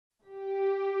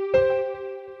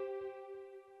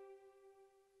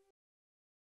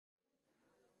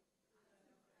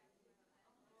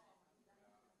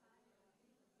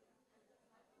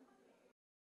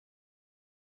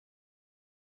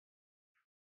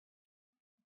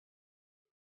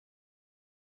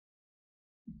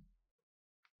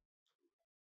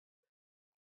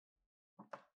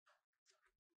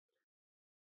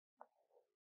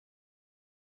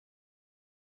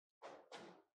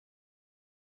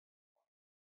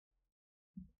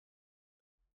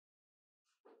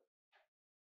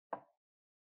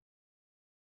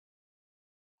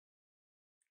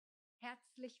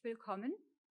Herzlich willkommen.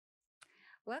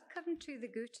 Welcome to the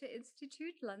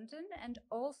Goethe-Institut London and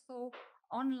also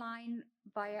online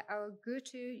via our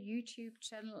Goethe YouTube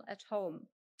channel at home.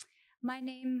 My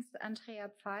name's Andrea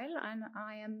Pfeil and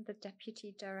I am the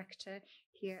Deputy Director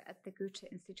here at the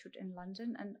Goethe-Institut in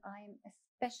London, and I'm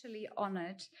especially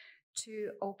honored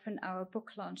to open our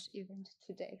book launch event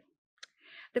today.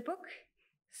 The book,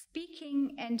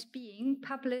 Speaking and Being,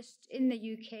 published in the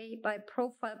UK by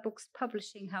Profile Books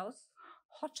Publishing House,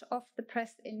 hot off the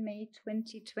press in May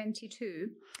 2022,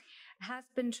 has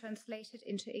been translated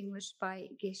into English by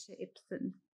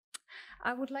Goethe-Institut.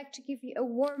 I would like to give you a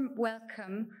warm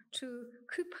welcome to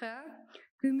Kübra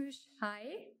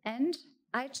Gümüsay and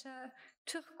Ayça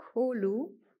Türkoğlu.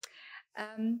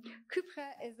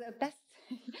 Kübra is a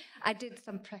I did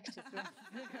some practice.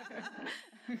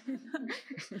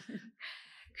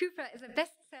 Kübra is a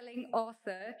best-selling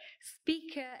author,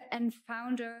 speaker, and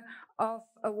founder of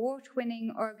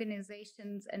award-winning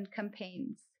organizations and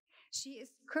campaigns. She is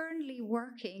currently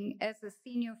working as a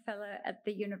senior fellow at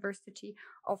the University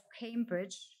of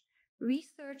Cambridge,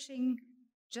 researching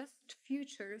just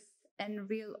futures and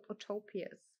real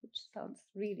utopias, which sounds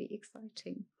really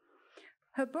exciting.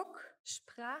 Her book,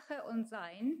 Sprache und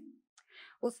Sein,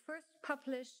 was first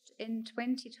published in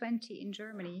 2020 in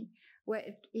Germany, where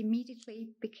it immediately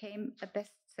became a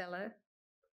bestseller.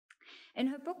 In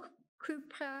her book,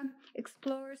 Kübra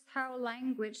explores how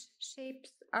language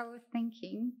shapes our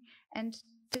thinking and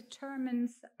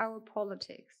determines our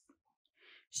politics.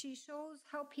 She shows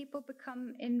how people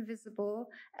become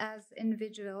invisible as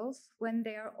individuals when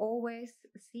they are always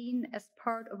seen as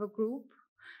part of a group,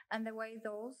 and the way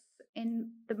those in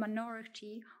the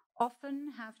minority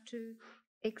often have to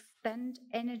expend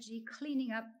energy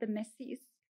cleaning up the messy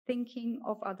thinking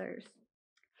of others.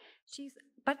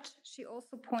 But she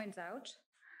also points out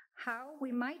how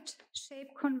we might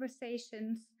shape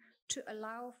conversations to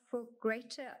allow for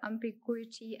greater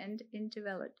ambiguity and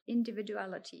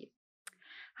individuality.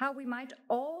 How we might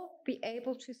all be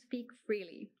able to speak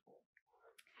freely.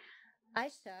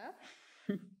 Ayça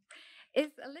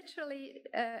is a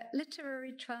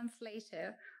literary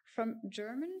translator from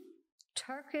German,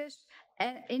 Turkish,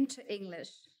 and into English.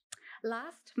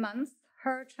 Last month,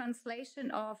 her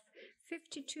translation of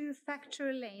 52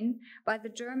 Factory Lane by the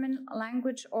German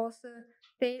language author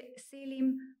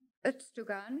Selim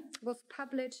Öztürkgan was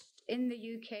published in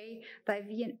the UK by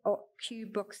V&Q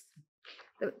Books.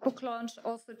 The book launch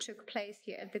also took place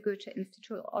here at the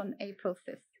Goethe-Institut on April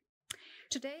 5th.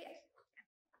 Today,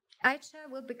 Ayça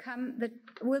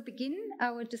will begin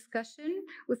our discussion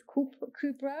with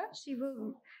Kübra. She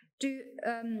will do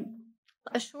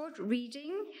a short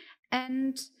reading,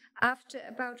 and after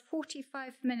about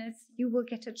 45 minutes, you will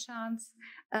get a chance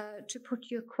to put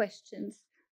your questions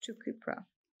to Kübra.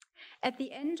 At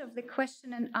the end of the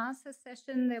question and answer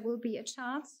session, there will be a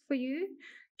chance for you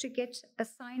to get a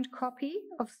signed copy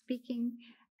of Speaking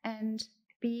and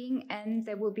Being, and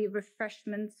there will be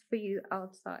refreshments for you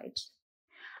outside.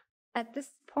 At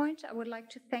this point, I would like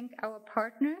to thank our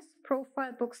partners,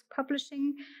 Profile Books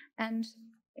Publishing, and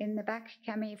in the back,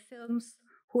 Cami Films,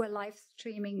 who are live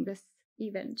streaming this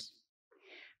event.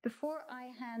 Before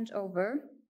I hand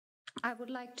over, I would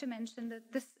like to mention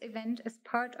that this event is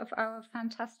part of our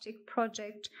fantastic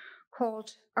project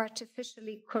called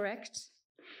Artificially Correct.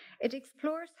 It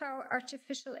explores how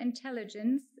artificial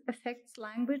intelligence affects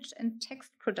language and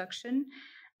text production,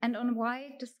 and on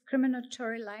why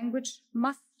discriminatory language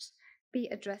must be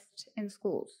addressed in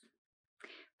schools.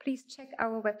 Please check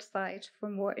our website for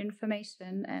more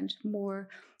information and more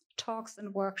talks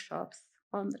and workshops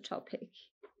on the topic.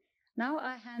 Now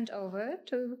I hand over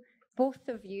to both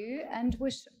of you and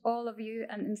wish all of you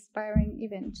an inspiring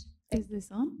event. Is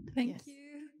this on? Thank Yes.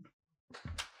 you.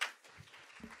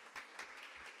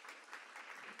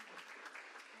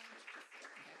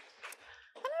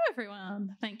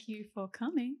 Everyone, thank you for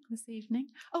coming this evening.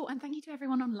 Oh, and thank you to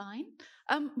everyone online.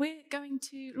 We're going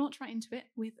to launch right into it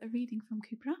with a reading from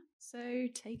Kübra, so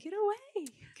take it away.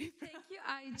 Thank you,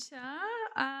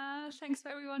 Ayça. Thanks for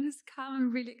everyone who's come.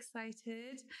 I'm really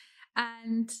excited,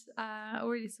 and I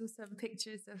already saw some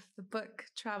pictures of the book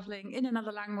traveling in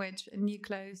another language, in new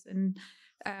clothes, and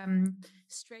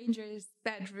strangers'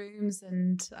 bedrooms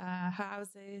and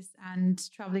houses, and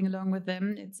traveling along with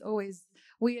them. It's always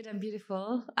weird and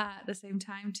beautiful at the same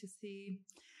time to see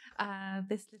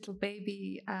this little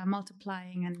baby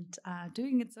multiplying and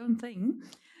doing its own thing.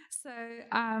 So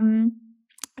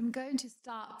I'm going to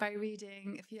start by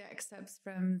reading a few excerpts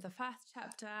from the first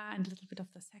chapter and a little bit of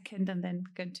the second, and then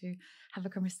we're going to have a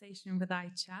conversation with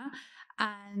Ayça.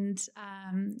 And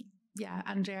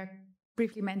Andrea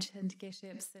briefly mentioned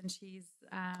Geschips, and she's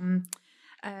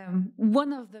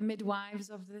one of the midwives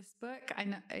of this book. I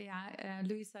know,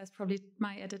 Louisa is probably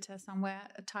my editor somewhere,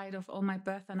 tired of all my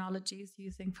birth analogies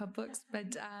using for books.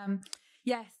 But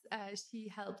yes, she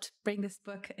helped bring this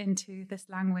book into this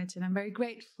language, and I'm very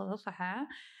grateful for her.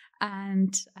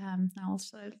 And now I'll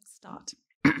start.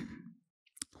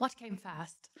 What came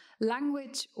first,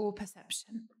 language or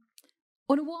perception?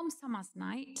 On a warm summer's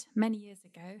night, many years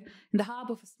ago, in the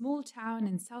harbour of a small town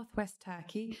in southwest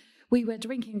Turkey, we were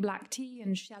drinking black tea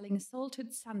and shelling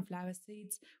salted sunflower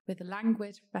seeds with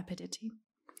languid rapidity.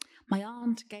 My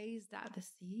aunt gazed at the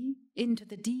sea, into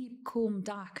the deep, calm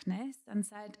darkness, and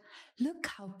said, "Look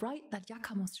how bright that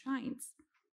Yakamos shines."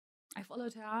 I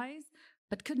followed her eyes,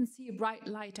 but couldn't see a bright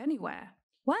light anywhere.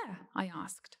 "Where?" I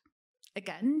asked.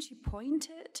 Again, she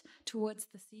pointed towards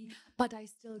the sea, but I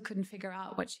still couldn't figure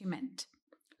out what she meant.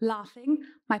 Laughing,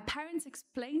 my parents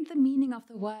explained the meaning of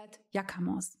the word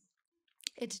Yakamos.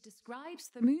 It describes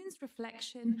the moon's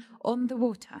reflection on the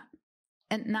water.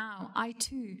 And now I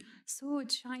too saw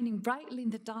it shining brightly in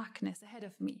the darkness ahead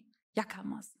of me.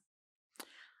 Yakamos.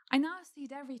 I now see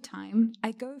it every time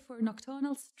I go for a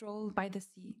nocturnal stroll by the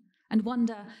sea and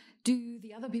wonder, do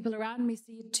the other people around me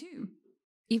see it too?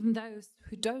 Even those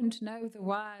who don't know the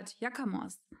word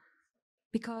Yakamos.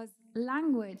 Because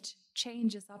language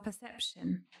changes our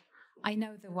perception. I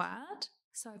know the word,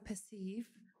 so I perceive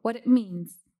what it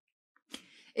means.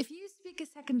 If you speak a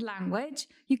second language,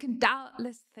 you can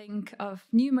doubtless think of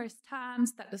numerous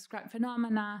terms that describe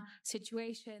phenomena,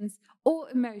 situations, or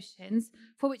emotions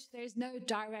for which there is no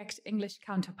direct English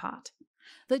counterpart.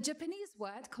 The Japanese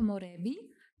word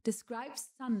komorebi describes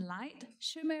sunlight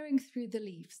shimmering through the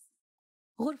leaves.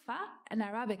 Ghurfa, an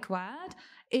Arabic word,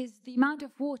 is the amount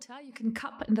of water you can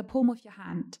cup in the palm of your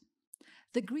hand.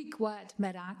 The Greek word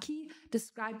meraki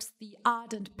describes the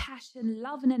ardent passion,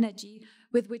 love, and energy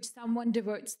with which someone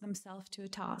devotes themselves to a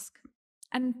task.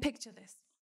 And picture this.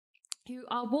 You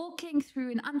are walking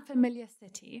through an unfamiliar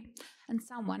city and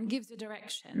someone gives you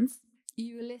directions.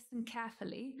 You listen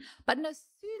carefully, but no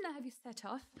sooner have you set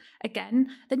off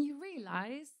again than you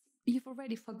realize you've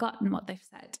already forgotten what they've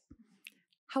said.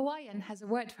 Hawaiian has a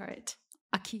word for it,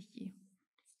 akihi.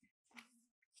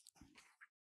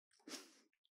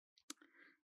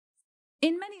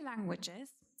 In many languages,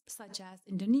 such as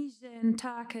Indonesian,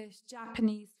 Turkish,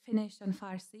 Japanese, Finnish, and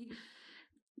Farsi,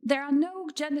 there are no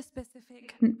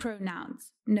gender-specific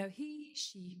pronouns, no he,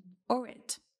 she, or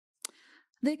it.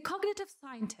 The cognitive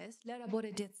scientist Lera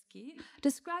Boroditsky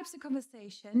describes a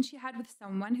conversation she had with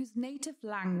someone whose native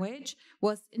language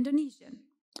was Indonesian.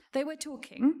 They were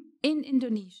talking in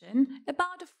Indonesian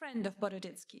about a friend of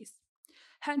Boroditsky's.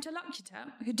 Her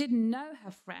interlocutor, who didn't know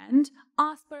her friend,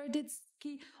 asked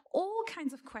Boroditsky all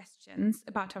kinds of questions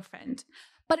about her friend.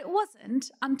 But it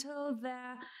wasn't until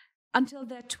their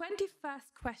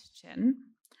 21st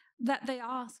question that they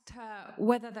asked her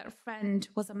whether that friend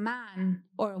was a man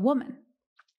or a woman.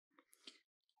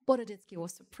 Boroditsky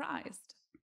was surprised.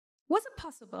 Was it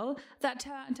possible that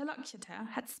her interlocutor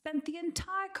had spent the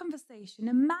entire conversation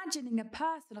imagining a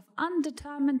person of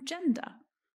undetermined gender?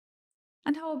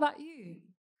 And how about you?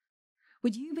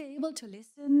 Would you be able to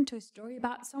listen to a story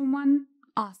about someone,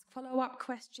 ask follow-up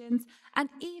questions, and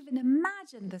even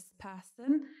imagine this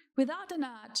person without an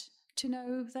urge to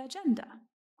know their gender?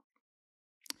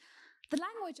 The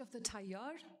language of the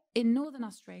Taiyar in Northern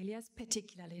Australia is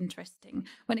particularly interesting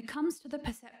when it comes to the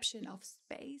perception of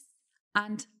space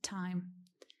and time.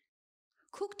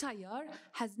 Cook Taiyar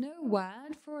has no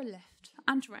word for left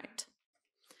and right.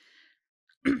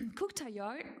 Cook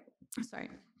Taiyar,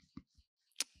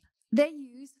 they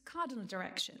use cardinal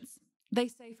directions. They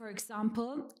say, for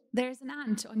example, there's an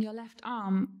ant on your left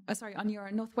arm, on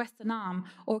your northwestern arm,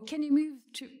 or can you move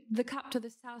the cup to the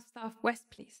south-southwest,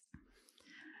 please?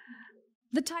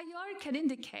 The Taiyar can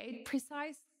indicate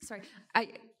precise,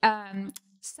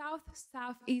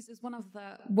 south-southeast is one of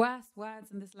the worst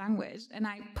words in this language, and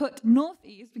I put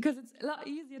northeast because it's a lot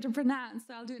easier to pronounce,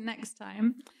 so I'll do it next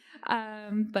time.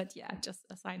 But yeah, just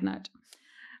a side note.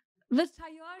 The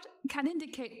Taiyar can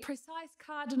indicate precise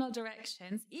cardinal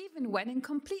directions even when in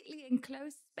completely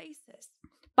enclosed spaces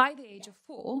by the age of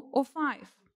 4 or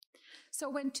 5. So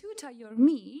when two Taiyar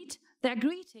meet, their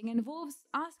greeting involves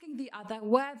asking the other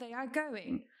where they are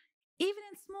going. Even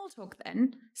in small talk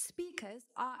then, speakers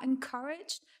are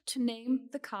encouraged to name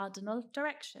the cardinal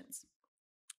directions,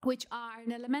 which are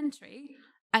an elementary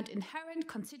and inherent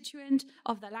constituent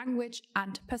of the language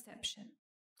and perception.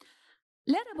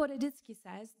 Lera Boroditsky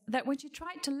says that when she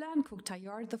tried to learn Cook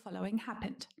Taiyar, the following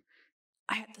happened.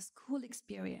 I had the the school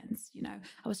experience, you know,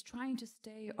 I was trying to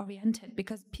stay oriented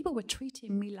because people were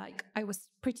treating me like I was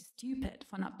pretty stupid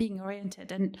for not being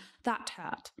oriented, and that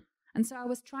hurt. And so I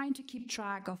was trying to keep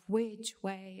track of which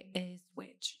way is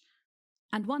which.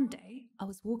 And one day I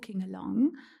was walking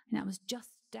along and I was just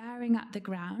staring at the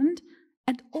ground,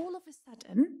 and all of a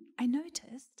sudden I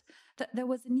noticed that there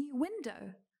was a new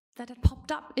window that had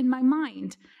popped up in my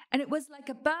mind, and it was like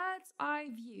a bird's eye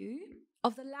view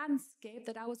of the landscape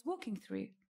that I was walking through.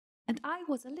 And I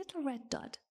was a little red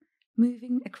dot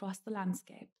moving across the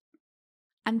landscape.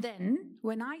 And then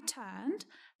when I turned,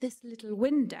 this little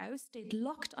window stayed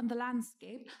locked on the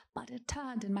landscape, but it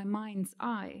turned in my mind's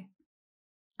eye.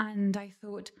 And I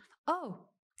thought, oh,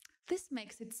 this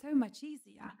makes it so much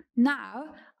easier.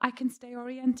 Now I can stay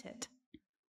oriented.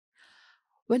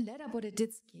 When Lera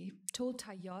Boroditsky told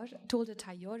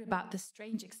Tayor about this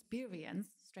strange experience,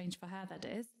 strange for her that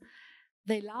is,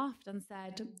 they laughed and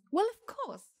said, well, of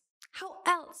course, how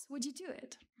else would you do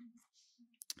it?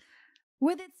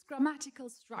 With its grammatical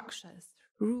structures,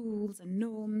 rules and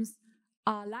norms,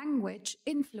 our language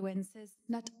influences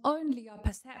not only our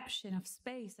perception of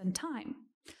space and time,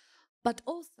 but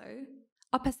also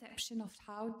our perception of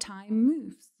how time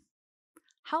moves.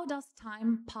 How does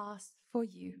time pass for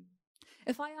you?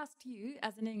 If I asked you,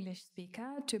 as an English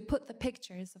speaker, to put the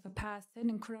pictures of a person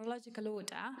in chronological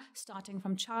order, starting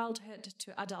from childhood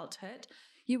to adulthood,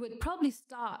 you would probably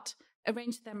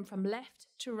arrange them from left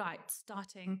to right,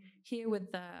 starting here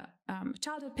with the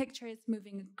childhood pictures,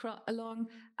 moving along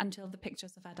until the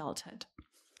pictures of adulthood.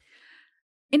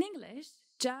 In English,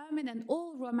 German, and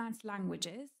all Romance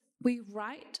languages, we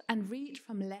write and read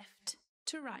from left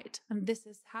to right, and this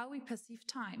is how we perceive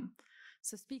time.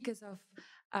 So speakers of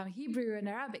Hebrew and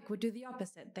Arabic would do the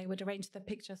opposite. They would arrange the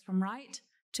pictures from right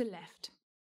to left.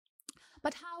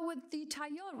 But how would the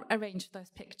Tayor arrange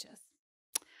those pictures?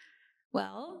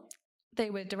 Well, they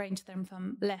would arrange them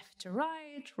from left to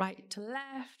right, right to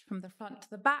left, from the front to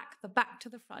the back to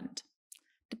the front,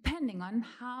 depending on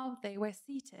how they were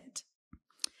seated,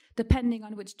 depending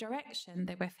on which direction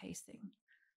they were facing.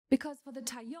 Because for the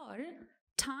Tayor,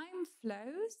 time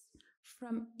flows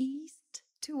from east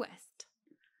to west.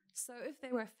 So if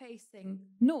they were facing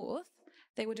north,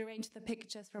 they would arrange the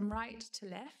pictures from right to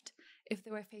left. If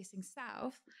they were facing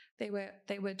south, they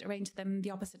would arrange them in the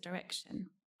opposite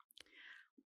direction.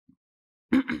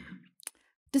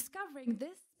 Discovering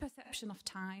this perception of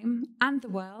time and the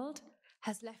world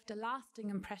has left a lasting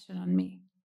impression on me.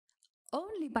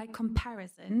 Only by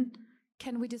comparison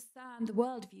can we discern the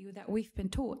worldview that we've been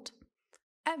taught.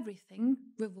 Everything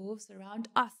revolves around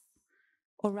us.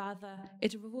 Or rather,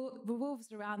 it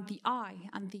revolves around the I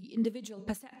and the individual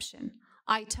perception.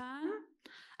 I turn,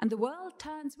 and the world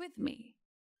turns with me.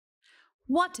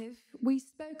 What if we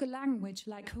spoke a language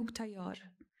like Tayor,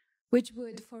 which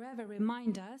would forever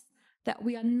remind us that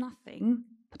we are nothing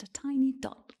but a tiny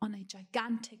dot on a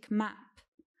gigantic map,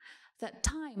 that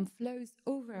time flows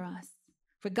over us,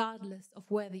 regardless of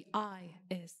where the I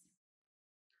is?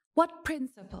 What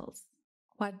principles,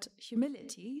 what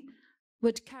humility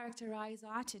would characterize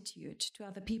our attitude to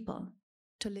other people,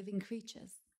 to living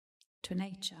creatures, to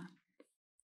nature?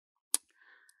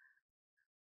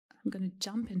 I'm going to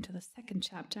jump into the second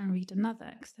chapter and read another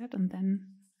excerpt, and then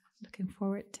looking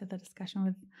forward to the discussion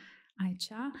with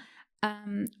Ayça.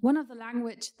 One of the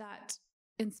language that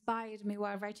inspired me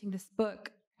while writing this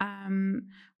book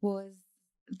was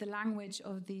the language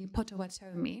of the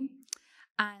Potawatomi.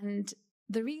 And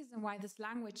the reason why this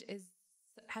language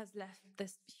has left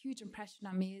this huge impression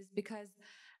on me is because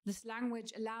this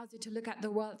language allows you to look at the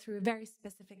world through a very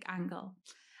specific angle.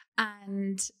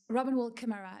 And Robin Wall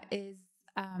Kimmerer is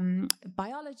a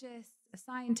biologist, a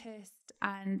scientist,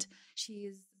 and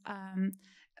she's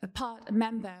a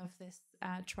member of this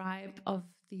tribe of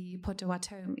the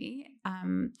Potawatomi.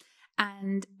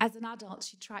 And as an adult,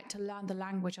 she tried to learn the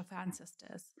language of her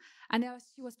ancestors. And as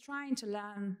she was trying to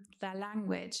learn their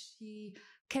language, she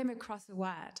came across a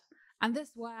word. And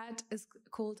this word is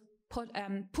called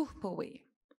puhpowi.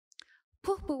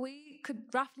 Puhpowi could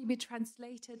roughly be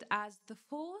translated as the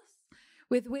force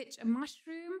with which a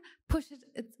mushroom pushes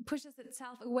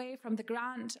itself away from the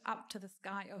ground up to the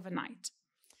sky overnight.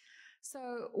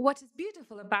 So what is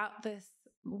beautiful about this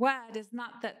word is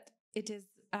not that it is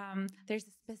there's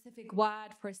a specific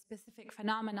word for a specific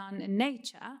phenomenon in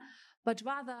nature, but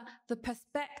rather the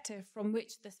perspective from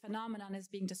which this phenomenon is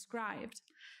being described.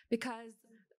 Because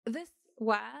this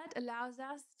word allows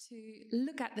us to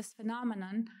look at this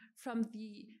phenomenon from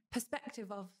the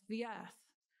perspective of the earth.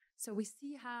 So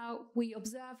we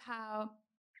observe how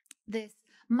this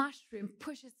mushroom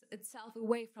pushes itself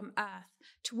away from Earth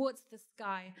towards the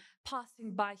sky,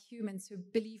 passing by humans who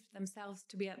believe themselves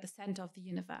to be at the center of the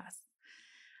universe.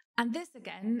 And this,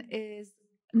 again, is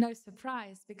no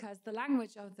surprise, because the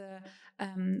language of the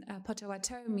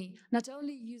Potawatomi not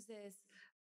only uses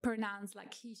pronouns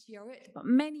like he, she, or it, but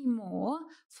many more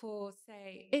for,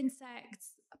 say,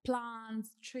 insects, plants,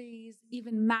 trees,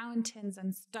 even mountains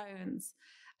and stones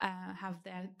have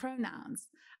their pronouns.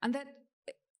 And that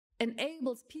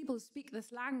enables people who speak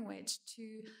this language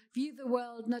to view the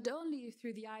world not only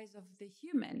through the eyes of the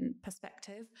human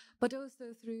perspective, but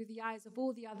also through the eyes of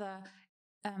all the other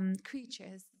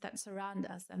creatures that surround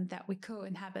us and that we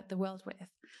co-inhabit the world with.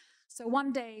 So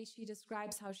one day she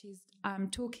describes how she's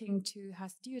talking to her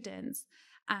students,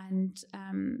 and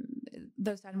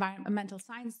those are environmental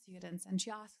science students, and she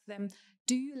asks them,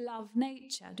 do you love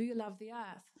nature? Do you love the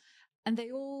earth? And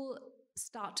they all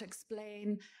start to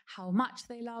explain how much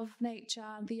they love nature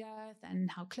and the earth and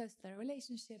how close their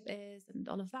relationship is and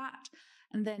all of that.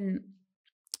 And then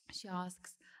she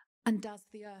asks, and does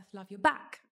the earth love you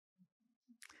back?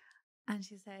 And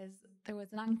she says there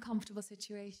was an uncomfortable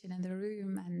situation in the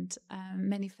room, and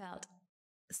many felt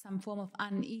some form of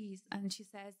unease. And she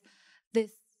says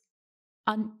this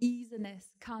uneasiness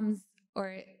comes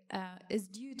or is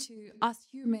due to us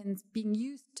humans being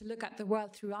used to look at the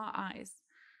world through our eyes.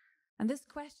 And this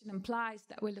question implies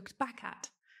that we're looked back at.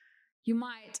 You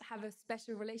might have a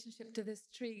special relationship to this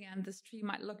tree, and this tree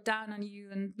might look down on you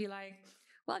and be like,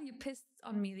 well, you pissed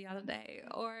on me the other day,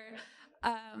 or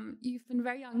you've been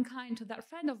very unkind to that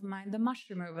friend of mine, the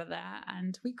mushroom over there,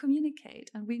 and we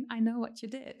communicate, and I know what you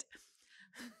did.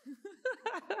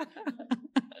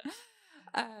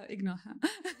 Ignore her.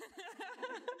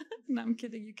 No, I'm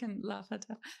kidding. You can laugh at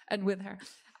her and with her.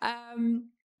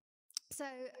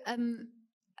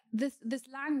 This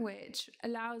language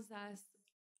allows us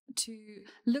to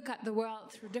look at the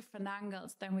world through different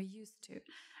angles than we're used to,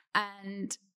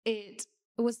 and it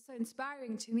was so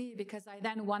inspiring to me, because I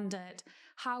then wondered,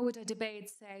 how would a debate,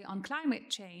 say, on climate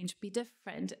change be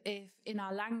different if in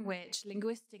our language,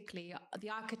 linguistically, the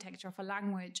architecture of a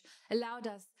language allowed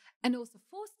us and also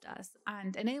forced us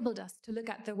and enabled us to look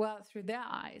at the world through their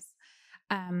eyes?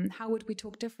 How would we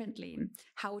talk differently?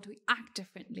 How would we act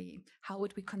differently? How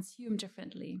would we consume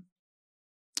differently?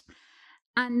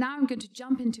 And now I'm going to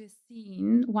jump into a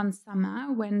scene one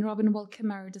summer when Robin Wall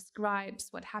Kimmerer describes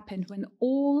what happened when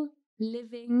all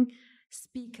living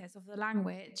speakers of the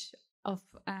language of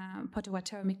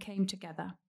Potawatomi came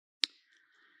together.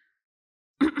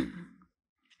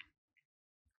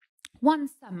 One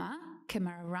summer,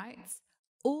 Kimmerer writes,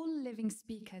 all living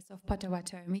speakers of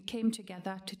Potawatomi came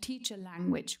together to teach a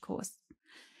language course.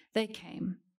 They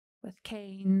came with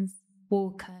canes,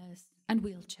 walkers, and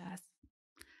wheelchairs.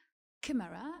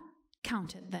 Kimmerer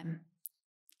counted them.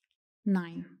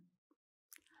 9.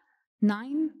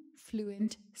 9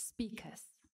 fluent speakers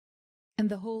in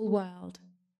the whole world.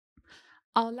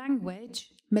 Our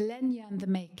language, millennia in the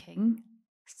making,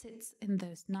 sits in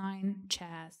those 9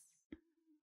 chairs.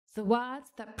 The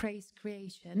words that praised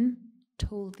creation,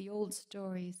 told the old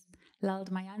stories, lulled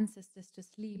my ancestors to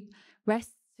sleep,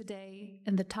 rests today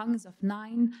in the tongues of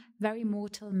 9 very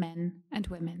mortal men and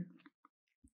women.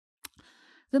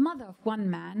 The mother of one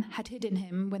man had hidden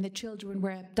him when the children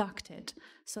were abducted,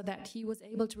 so that he was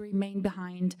able to remain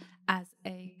behind as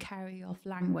a carrier of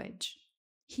language.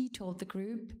 He told the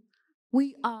group,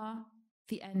 "We are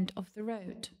the end of the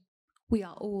road. We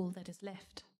are all that is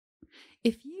left.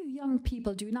 If you young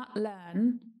people do not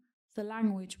learn, the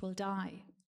language will die.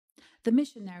 The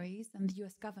missionaries and the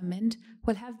US government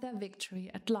will have their victory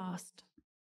at last."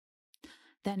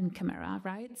 Then, Kimmerer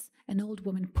writes, an old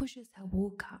woman pushes her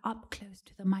walker up close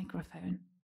to the microphone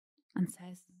and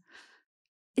says,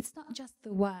 "It's not just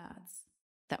the words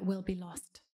that will be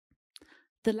lost.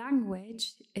 The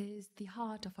language is the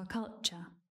heart of our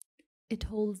culture. It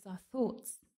holds our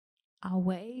thoughts, our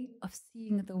way of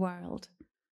seeing the world.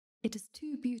 It is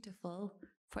too beautiful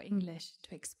for English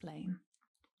to explain."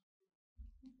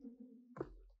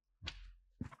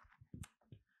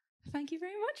 Thank you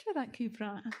very much for that,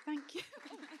 Kübra. Thank you.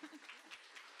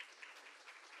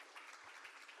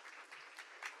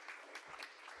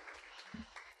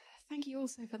 Thank you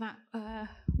also for that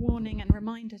warning and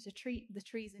reminder to treat the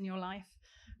trees in your life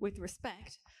with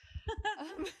respect.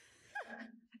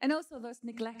 And also those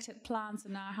neglected plants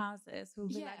in our houses who'll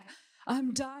be like,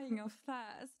 "I'm dying of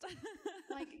thirst."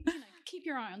 Keep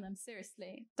your eye on them,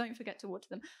 seriously. Don't forget to water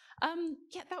them.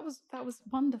 That was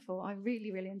wonderful. I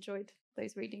really, really enjoyed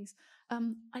those readings.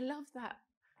 I love that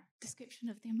description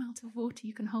of the amount of water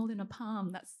you can hold in a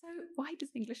palm. Why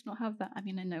does English not have that? I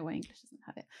mean, I know why English doesn't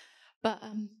have it. But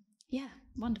Yeah,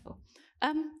 wonderful.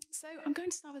 So I'm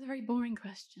going to start with a very boring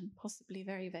question, possibly a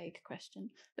very vague question,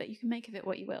 but you can make of it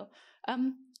what you will.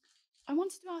 I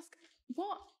wanted to ask,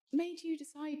 what made you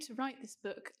decide to write this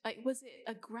book? Like, was it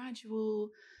a gradual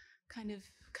kind of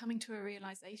coming to a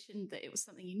realization that it was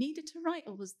something you needed to write,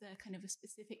 or was there kind of a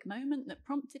specific moment that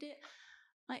prompted it?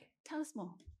 Like, tell us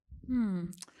more.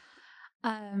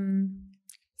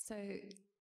 So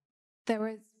there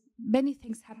was many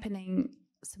things happening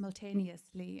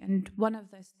simultaneously, and one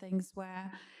of those things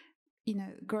where,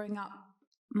 growing up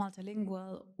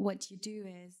multilingual, what you do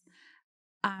is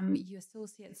you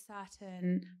associate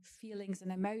certain feelings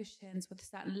and emotions with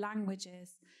certain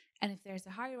languages. And if there's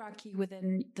a hierarchy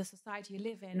within the society you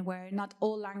live in, where not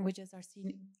all languages are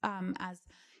seen as,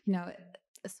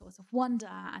 a source of wonder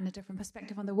and a different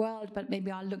perspective on the world, but maybe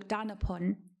are looked down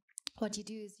upon, what you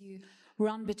do is you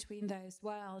run between those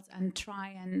worlds and try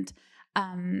and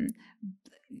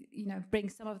bring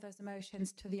some of those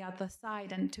emotions to the other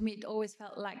side. And to me, it always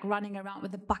felt like running around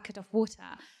with a bucket of water,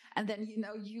 and then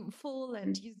you fall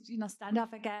and you stand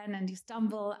up again and you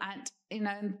stumble, and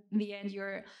in the end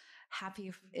you're happy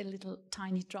if a little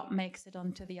tiny drop makes it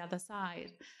onto the other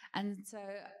side. And so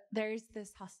there is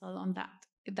this hustle on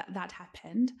that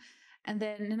happened. And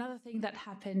then another thing that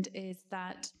happened is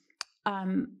that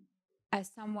as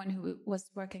someone who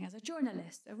was working as a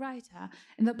journalist, a writer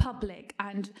in the public,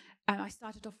 and I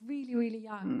started off really, really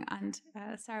young. And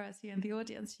Sarah's here in the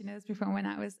audience. She knows me from when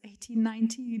I was 18,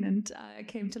 19, and I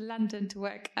came to London to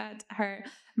work at her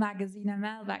magazine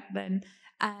ML back then.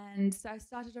 And so I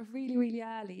started off really, really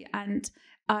early. And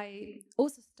I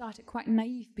also started quite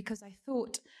naive, because I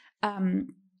thought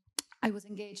I was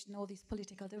engaged in all these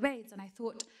political debates, and I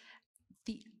thought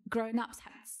the grown-ups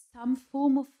had some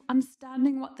form of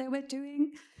understanding what they were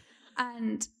doing.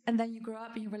 And then you grow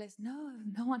up and you realize,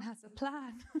 no one has a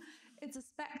plan. It's a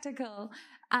spectacle.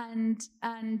 And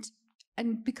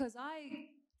because I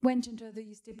went into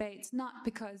these debates not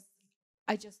because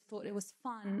I just thought it was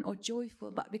fun or joyful,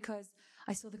 but because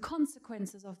I saw the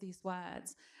consequences of these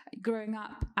words. Growing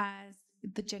up as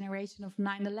the generation of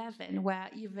 9/11, where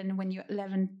even when you're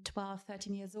 11, 12,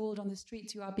 13 years old on the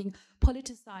streets, you are being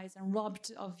politicized and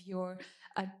robbed of your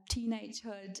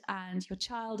teenagehood and your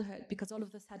childhood, because all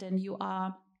of a sudden you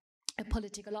are a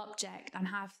political object and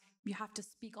you have to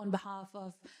speak on behalf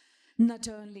of not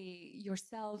only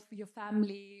yourself, your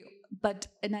family, but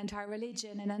an entire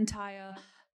religion, an entire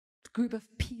group of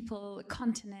people,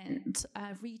 continent,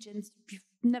 regions you've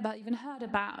never even heard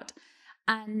about.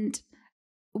 And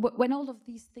when all of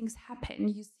these things happen,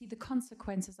 you see the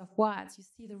consequences of words, you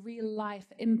see the real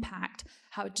life impact,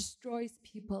 how it destroys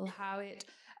people, how it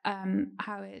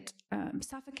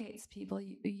suffocates people,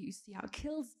 you see how it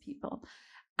kills people.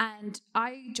 And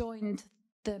I joined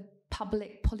the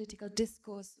public political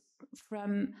discourse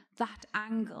from that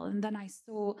angle, and then I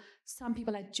saw some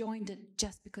people had joined it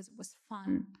just because it was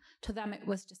fun. To them it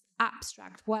was just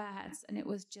abstract words, and it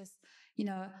was just,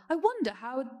 I wonder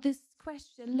how this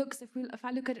question looks if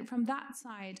I look at it from that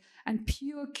side, and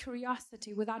pure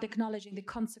curiosity without acknowledging the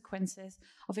consequences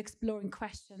of exploring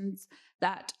questions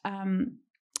that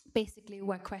basically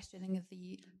were questioning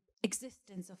the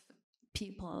existence of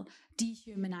people,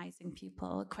 dehumanizing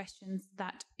people, questions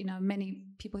that many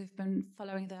people who've been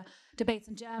following the debates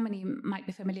in Germany might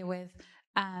be familiar with,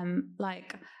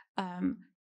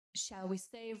 shall we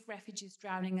save refugees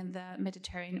drowning in the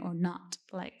Mediterranean or not?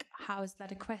 Like, how is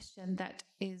that a question that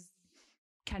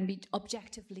can be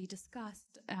objectively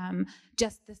discussed?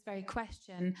 Just this very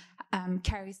question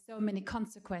carries so many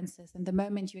consequences, and the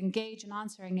moment you engage in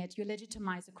answering it, you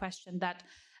legitimize a question that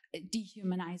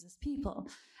dehumanizes people.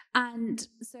 And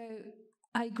so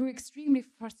I grew extremely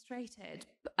frustrated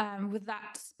with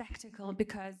that spectacle,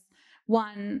 because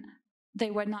one,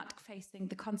 they were not facing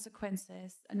the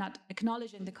consequences, not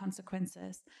acknowledging the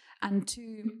consequences, and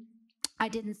two, I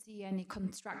didn't see any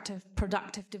constructive,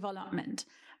 productive development.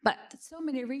 But so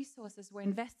many resources were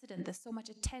invested in this, so much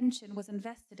attention was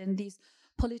invested in these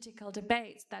political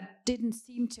debates that didn't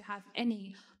seem to have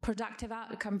any productive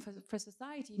outcome for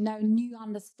society. No new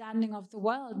understanding of the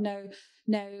world, no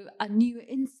new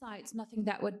insights, nothing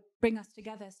that would bring us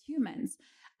together as humans.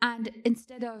 And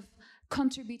instead of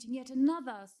contributing yet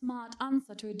another smart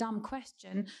answer to a dumb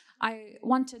question, I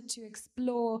wanted to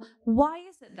explore, why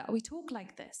is it that we talk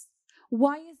like this?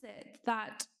 Why is it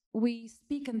that we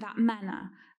speak in that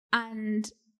manner? And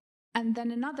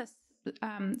then another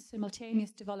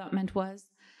simultaneous development was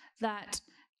that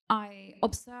I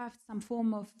observed some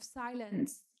form of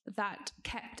silence that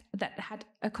had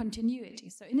a continuity.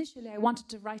 So initially I wanted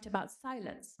to write about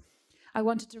silence. I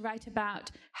wanted to write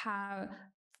about how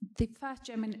the first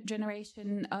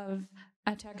generation of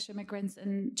Turkish immigrants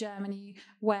in Germany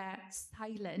were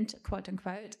silent, quote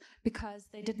unquote, because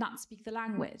they did not speak the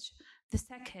language. The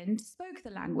second spoke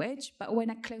the language, but were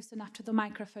not close enough to the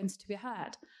microphones to be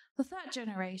heard. The third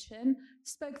generation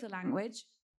spoke the language,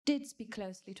 did speak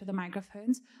closely to the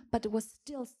microphones, but it was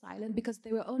still silent because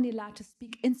they were only allowed to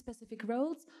speak in specific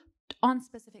roles on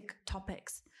specific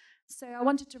topics. So I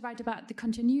wanted to write about the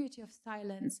continuity of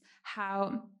silence,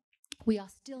 how we are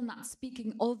still not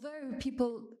speaking, although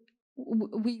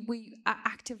we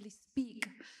actively speak,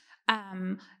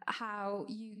 how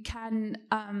you can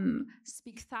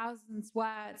speak thousands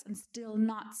words and still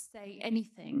not say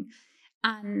anything.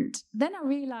 And then I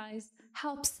realized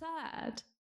how absurd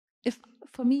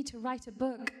for me to write a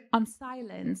book on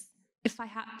silence if I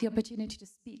had the opportunity to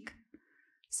speak.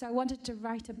 So I wanted to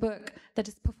write a book that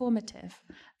is performative,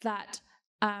 that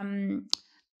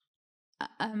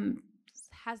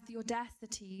has the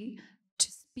audacity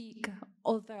to speak,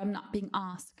 although I'm not being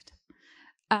asked,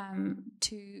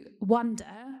 to wonder,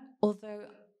 although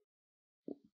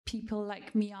people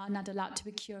like me are not allowed to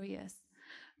be curious,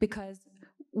 because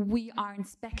we are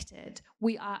inspected,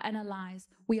 we are analyzed,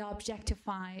 we are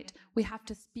objectified, we have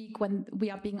to speak when we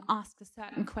are being asked a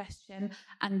certain question,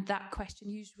 and that question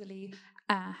usually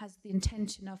has the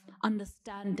intention of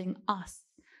understanding us,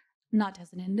 not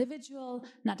as an individual,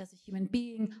 not as a human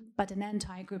being, but an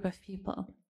entire group of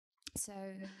people. So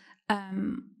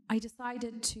I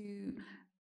decided to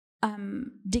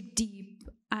dig deep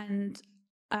and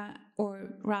or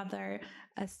rather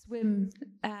swim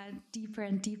deeper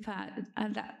and deeper,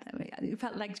 and that it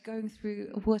felt like going through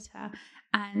water,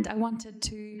 and I wanted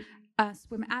to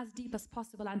swim as deep as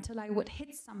possible until I would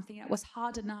hit something that was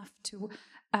hard enough to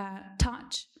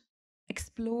touch,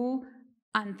 explore,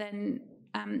 and then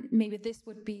maybe this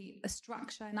would be a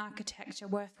structure, an architecture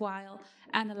worthwhile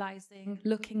analyzing,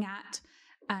 looking at,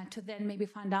 to then maybe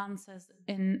find answers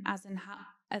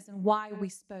as in why we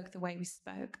spoke the way we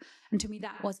spoke. And to me,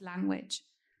 that was language.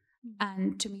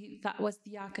 And to me, that was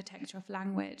the architecture of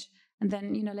language. And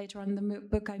then, later on in the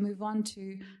book, I move on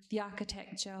to the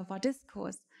architecture of our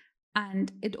discourse.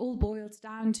 And it all boils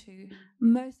down to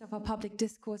most of our public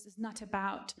discourse is not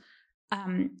about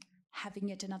having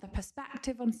yet another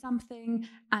perspective on something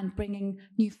and bringing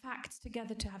new facts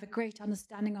together to have a great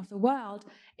understanding of the world.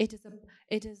 It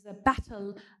is a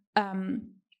battle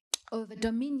over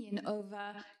dominion,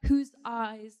 over whose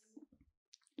eyes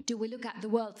do we look at the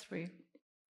world through.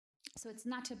 So it's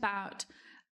not about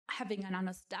having an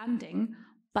understanding,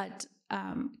 but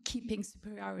keeping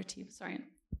superiority. Sorry,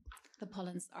 the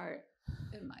pollens are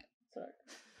in my throat.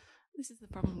 This is the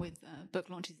problem with book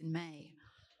launches in May.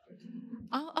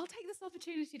 I'll take this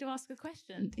opportunity to ask a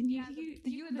question. And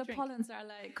you and the pollens are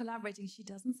like collaborating. She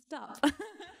doesn't stop.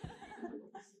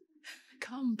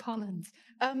 Come, pollens.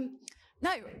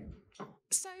 No.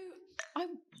 So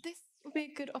this would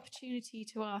be a good opportunity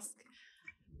to ask.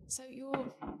 So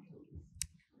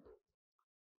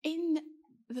in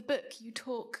the book,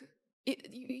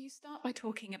 you start by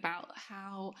talking about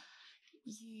how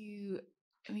you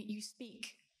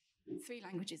speak 3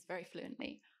 languages very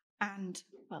fluently. And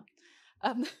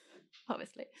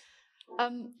obviously,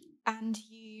 and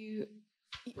you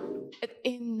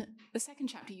in the second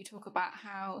chapter you talk about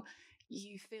how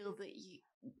you feel that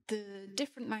the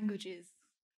different languages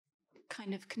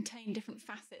kind of contain different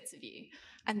facets of you,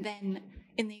 and then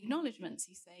in the acknowledgements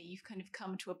you say you've kind of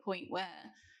come to a point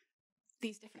where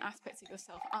these different aspects of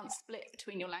yourself aren't split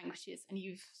between your languages, and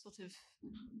you've sort of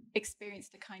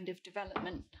experienced a kind of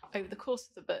development over the course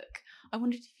of the book. I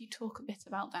wondered if you talk a bit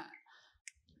about that.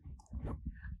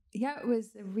 Yeah, it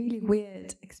was a really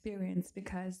weird experience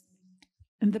because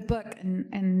in the book,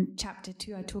 in chapter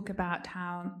 2, I talk about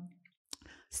how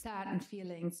certain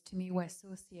feelings to me were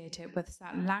associated with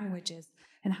certain languages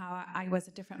and how I was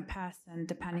a different person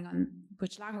depending on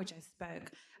which language I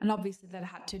spoke. And obviously that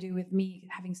had to do with me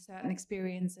having certain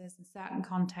experiences in certain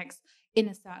contexts in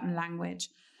a certain language.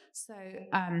 So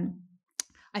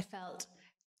I felt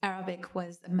Arabic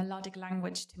was a melodic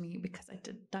language to me because I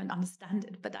don't understand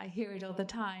it, but I hear it all the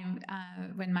time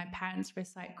when my parents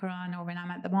recite Quran or when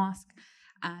I'm at the mosque.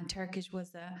 And Turkish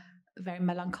was a very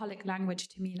melancholic language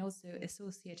to me, and also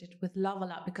associated with love a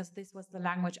lot because this was the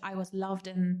language I was loved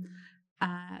in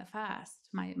first.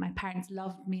 My parents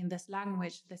loved me in this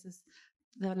language. This is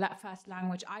the first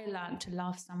language I learned to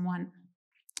love someone.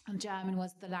 And German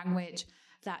was the language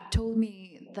that told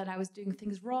me that I was doing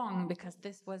things wrong because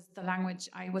this was the language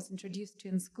I was introduced to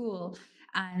in school.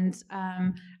 And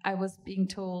I was being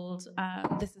told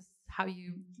this is how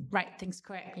you write things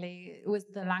correctly. It was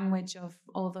the language of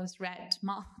all those red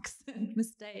marks and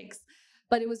mistakes.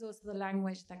 but it was also the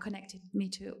language that connected me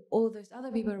to all those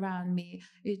other people around me.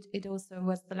 It also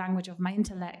was the language of my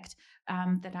intellect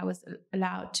that I was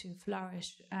allowed to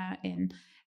flourish in.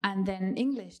 And then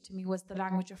English to me was the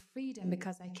language of freedom,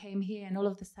 because I came here and all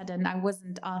of a sudden I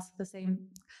wasn't asked the same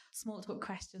small talk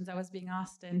questions I was being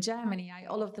asked in Germany. I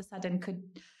all of a sudden could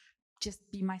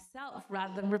just be myself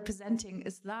rather than representing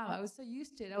Islam. I was so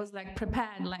used to it. I was like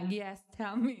prepared, like, yes,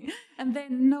 tell me. And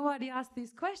then nobody asked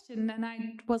these questions. And I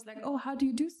was like, oh, how do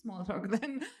you do small talk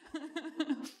then?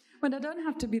 But I don't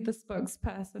have to be the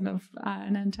spokesperson of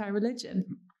an entire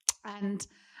religion. And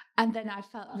then I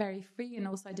felt very free, and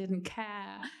also I didn't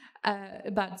care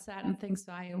about certain things.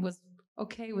 So I was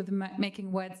okay with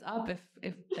making words up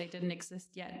if they didn't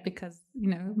exist yet, because, you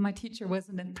know, my teacher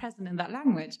wasn't present in that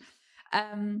language.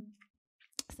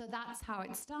 So that's how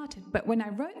it started. But when I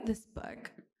wrote this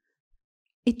book,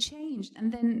 it changed.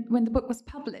 And then when the book was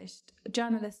published,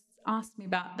 journalists asked me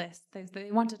about this.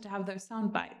 They wanted to have those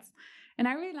sound bites. And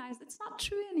I realized it's not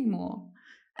true anymore.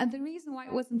 And the reason why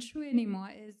it wasn't true anymore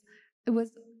is it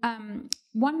was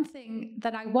one thing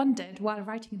that I wondered while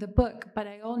writing the book, but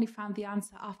I only found the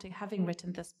answer after having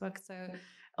written this book. So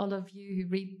all of you who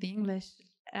read the English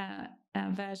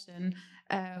version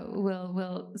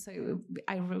will. So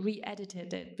I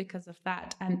re-edited it because of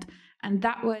that, and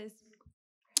that was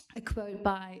a quote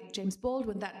by James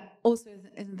Baldwin that also is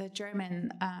in the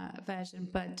German version,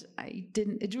 but it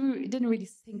didn't really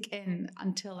sink in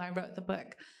until I wrote the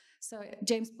book. So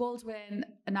James Baldwin,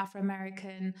 an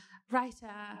Afro-American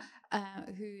writer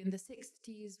who in the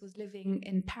 60s was living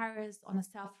in Paris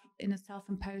in a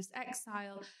self-imposed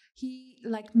exile, he,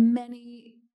 like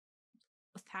many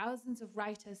thousands of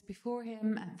writers before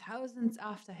him and thousands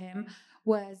after him,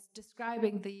 was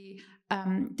describing the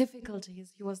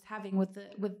difficulties he was having with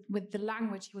the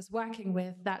language he was working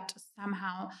with, that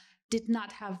somehow did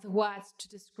not have the words to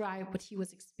describe what he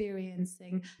was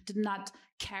experiencing, did not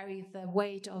carry the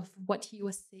weight of what he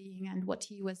was seeing and what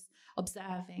he was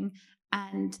observing,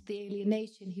 and the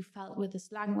alienation he felt with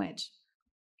this language.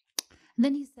 And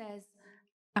then he says,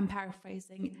 I'm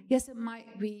paraphrasing, yes, it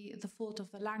might be the fault of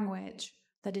the language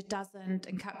that it doesn't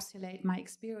encapsulate my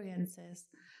experiences,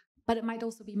 but it might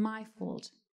also be my fault,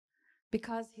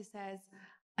 because he says,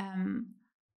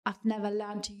 I've never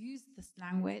learned to use this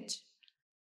language,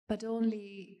 but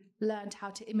only learned how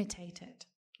to imitate it.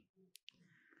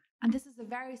 And this is a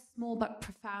very small but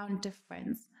profound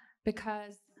difference,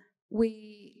 because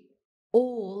we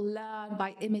all learn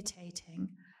by imitating.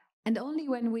 And only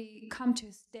when we come to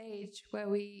a stage where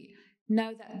we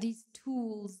know that these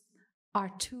tools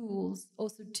are tools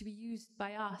also to be used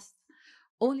by us,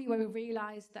 only when we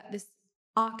realize that this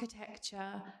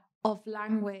architecture of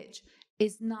language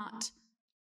is not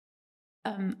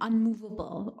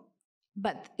unmovable,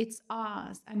 but it's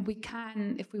ours, and we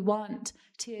can, if we want,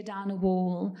 tear down a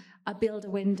wall, build a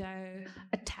window,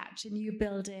 attach a new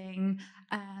building,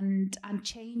 and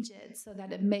change it so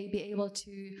that it may be able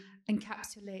to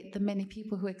encapsulate the many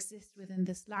people who exist within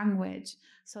this language,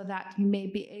 so that you may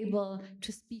be able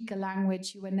to speak a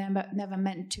language you were never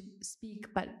meant to speak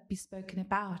but be spoken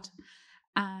about.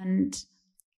 And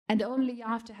only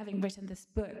after having written this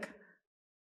book,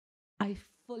 I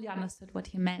fully understood what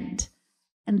he meant.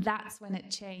 And that's when it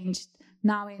changed.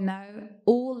 Now I know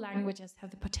all languages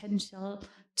have the potential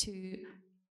to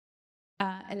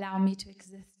allow me to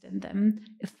exist in them.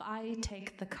 If I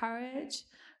take the courage,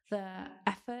 the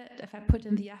effort, if I put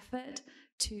in the effort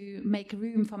to make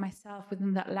room for myself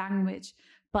within that language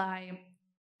by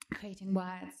creating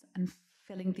words and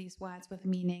filling these words with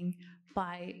meaning,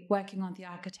 by working on the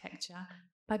architecture,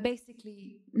 by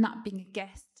basically not being a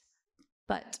guest,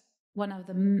 but one of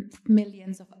the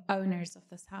millions of owners of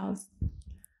this house.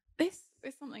 This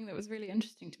is something that was really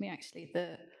interesting to me, actually.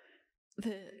 The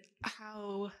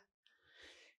how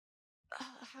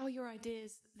your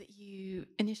ideas that you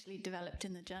initially developed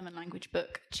in the German language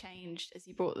book changed as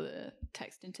you brought the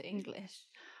text into English.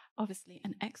 Obviously,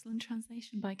 an excellent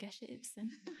translation by Gesche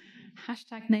Ibsen.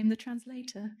 # name the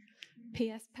translator.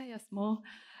 PS, pay us more.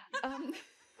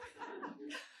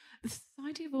 The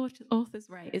Society of Authors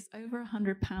rate is over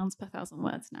 £100 per 1,000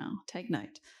 words now. Take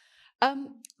note.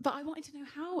 But I wanted to know,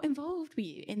 how involved were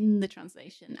you in the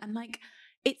translation? And like,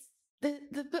 it's the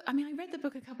book. I mean, I read the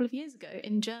book a couple of years ago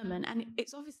in German, and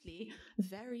it's obviously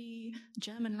very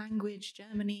German language,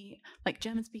 Germany, like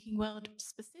German-speaking world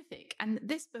specific. And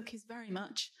this book is very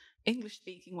much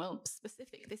English-speaking world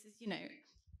specific. This is,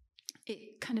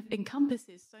 it kind of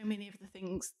encompasses so many of the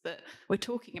things that we're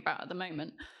talking about at the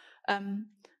moment.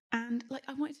 And like,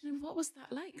 I wanted to know, what was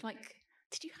that like? Like,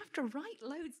 did you have to write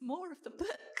loads more of the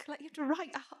book? Like, you have to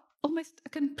write almost a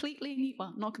completely new,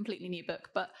 well, not completely new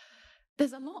book, but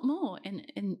there's a lot more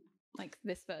in like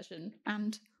this version,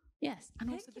 and yes, and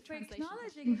Thank also you the for translation.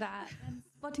 acknowledging that and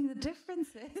spotting the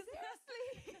differences.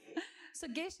 Seriously. So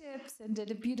Geshe Ipsen did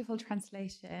a beautiful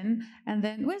translation, and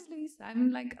then where's Louisa?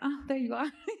 I'm like, oh, there you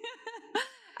are.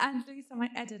 And Louisa, my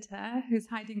editor, who's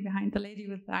hiding behind the lady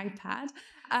with the iPad.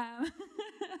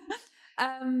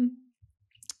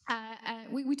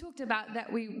 We talked about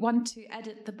that we want to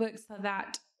edit the book so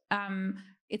that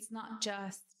it's not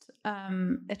just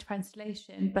a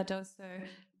translation, but also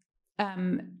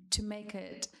to make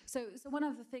it so one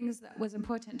of the things that was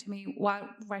important to me while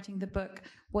writing the book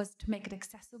was to make it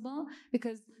accessible,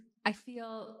 because I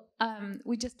feel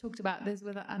we just talked about this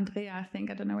with Andrea, I think,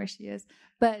 I don't know where she is,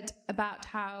 but about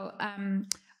how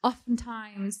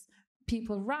oftentimes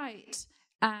people write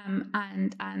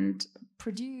and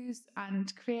produce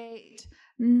and create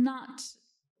not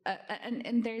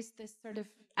and there's this sort of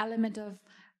element of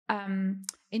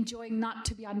enjoying not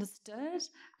to be understood,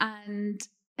 and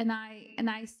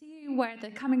I see where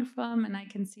they're coming from, and I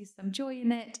can see some joy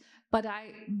in it, but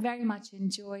I very much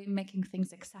enjoy making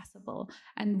things accessible.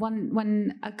 And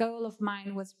one a goal of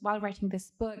mine was, while writing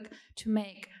this book, to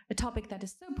make a topic that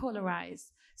is so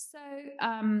polarized, so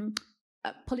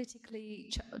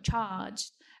politically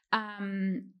charged,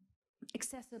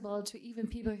 accessible to even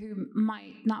people who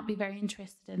might not be very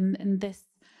interested in this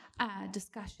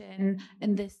discussion,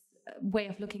 in this way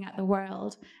of looking at the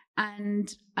world. And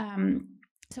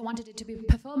so I wanted it to be a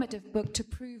performative book to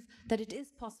prove that it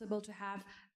is possible to have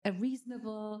a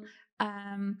reasonable,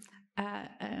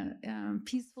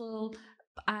 peaceful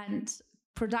and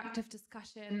productive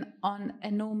discussion on a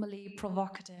normally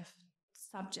provocative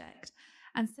subject.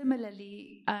 And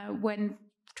similarly, when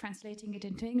translating it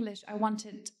into English,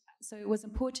 so it was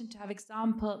important to have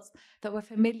examples that were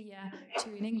familiar to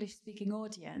an English-speaking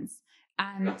audience.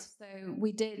 And so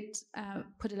we did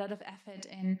put a lot of effort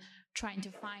in trying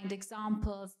to find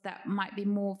examples that might be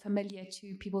more familiar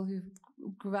to people who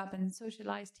grew up and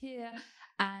socialized here,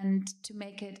 and to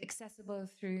make it accessible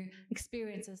through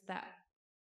experiences that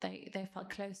they felt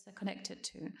closer connected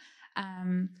to.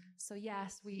 So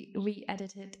yes, we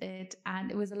re-edited it, and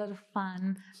it was a lot of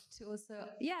fun to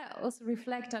also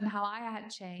reflect on how I had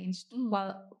changed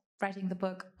while writing the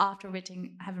book, after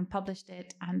having published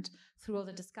it, and through all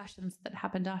the discussions that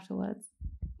happened afterwards.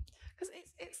 Because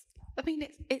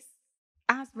it's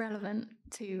as relevant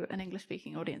to an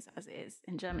English-speaking audience as it is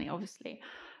in Germany, obviously.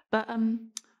 But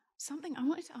something I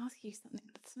wanted to ask you,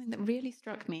 something that really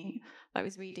struck me when I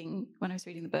was reading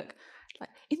the book.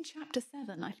 Like in chapter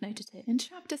 7, I've noted it. In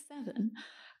chapter 7,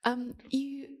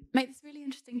 you made this really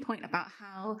interesting point about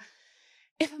how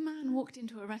if a man walked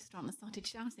into a restaurant and started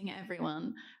shouting at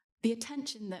everyone, the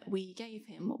attention that we gave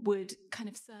him would kind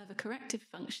of serve a corrective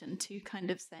function to kind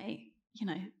of say,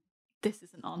 this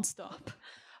isn't on, stop.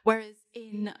 Whereas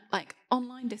in like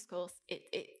online discourse, it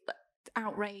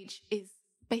outrage is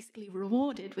basically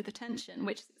rewarded with attention,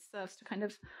 which serves to kind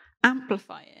of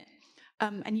amplify it.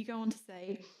 And you go on to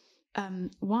say,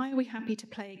 why are we happy to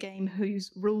play a game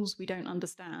whose rules we don't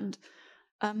understand?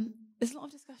 There's a lot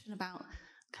of discussion about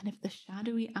kind of the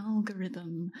shadowy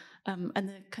algorithm and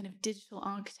the kind of digital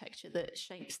architecture that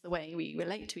shapes the way we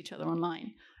relate to each other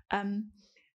online. And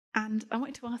I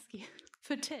wanted to ask you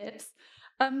for tips.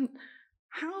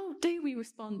 How do we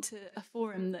respond to a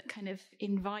forum that kind of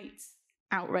invites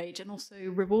outrage and also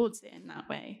rewards it in that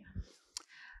way?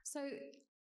 So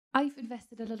I've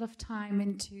invested a lot of time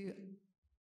into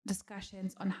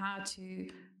discussions on how to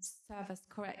serve as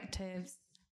correctives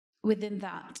within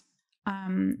that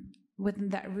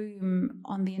room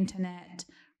on the internet,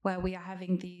 where we are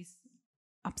having these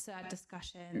absurd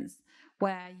discussions,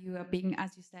 where you are being,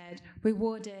 as you said,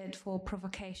 rewarded for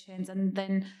provocations, and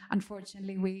then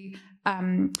unfortunately we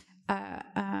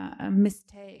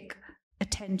mistake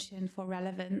attention for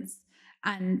relevance,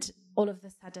 and all of a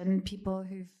sudden people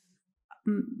who've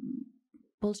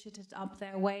bullshitted up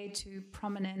their way to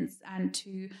prominence and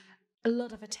to a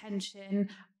lot of attention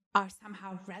are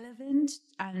somehow relevant,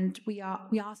 and we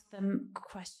ask them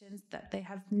questions that they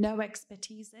have no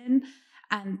expertise in,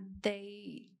 and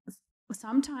they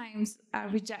sometimes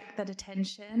reject that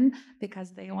attention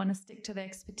because they want to stick to their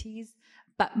expertise.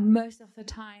 But most of the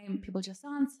time people just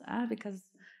answer because,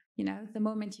 the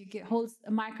moment you hold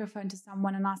a microphone to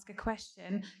someone and ask a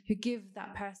question, you give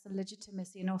that person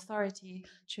legitimacy and authority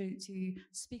to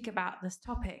speak about this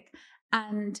topic.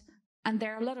 And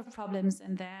there are a lot of problems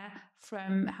in there,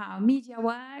 from how media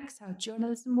works, how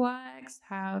journalism works,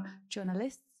 how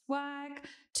journalists work,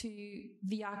 to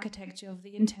the architecture of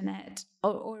the internet,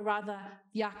 or rather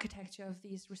the architecture of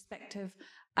these respective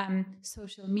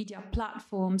social media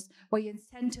platforms, where you're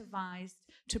incentivized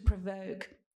to provoke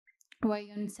where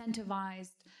you're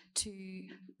incentivized to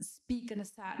speak in a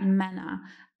certain manner.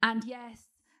 And yes,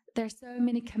 there's so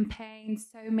many campaigns,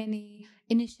 so many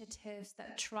initiatives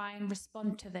that try and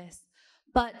respond to this.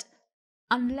 But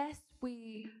unless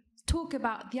we talk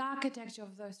about the architecture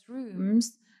of those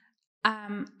rooms,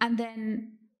 and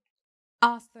then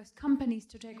ask those companies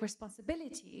to take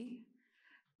responsibility,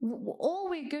 all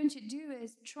we're going to do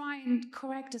is try and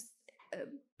correct a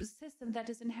system that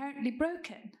is inherently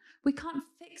broken. We can't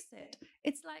fix it.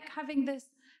 It's like having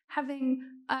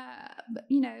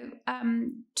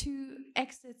two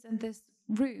exits in this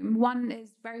room. One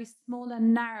is very small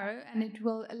and narrow, and it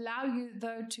will allow you,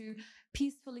 though, to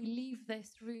peacefully leave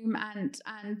this room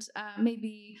and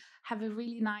maybe have a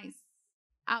really nice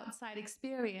outside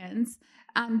experience.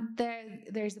 And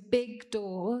there's a big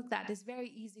door that is very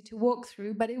easy to walk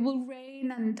through, but it will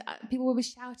rain and people will be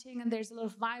shouting, and there's a lot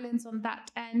of violence on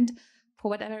that end for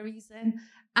whatever reason.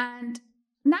 And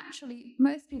naturally,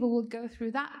 most people will go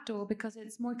through that door because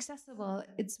it's more accessible.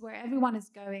 It's where everyone is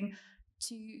going.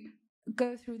 To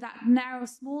go through that narrow,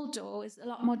 small door is a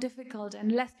lot more difficult,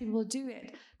 and less people will do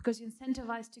it because you're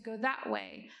incentivized to go that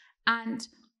way. And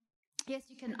yes,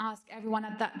 you can ask everyone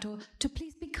at that door to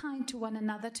please be kind to one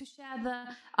another, to share the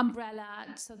umbrella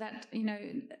so that,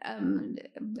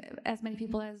 as many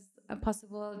people as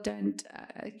possible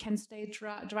can stay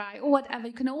dry or whatever.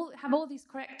 You can all have all these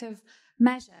corrective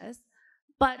measures.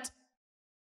 But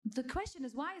the question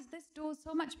is, why is this door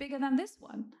so much bigger than this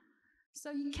one?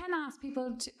 So you can ask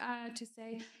people to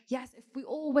say, yes, if we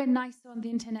all were nicer on the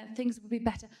internet, things would be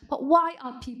better. But why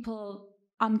are people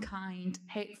unkind,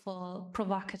 hateful,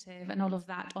 provocative, and all of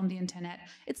that on the internet?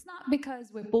 It's not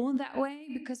because we're born that way,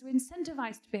 because we're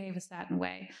incentivized to behave a certain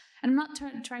way. And I'm not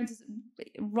trying to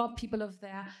rob people of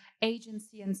their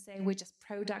agency and say we're just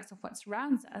products of what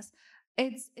surrounds us.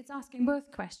 It's asking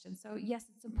both questions. So yes,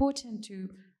 it's important to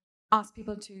ask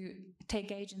people to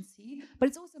take agency, but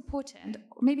it's also important,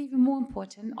 maybe even more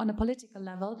important on a political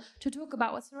level, to talk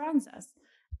about what surrounds us.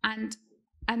 And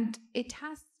it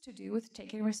has to do with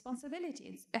taking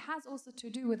responsibility. It has also to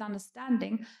do with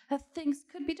understanding that things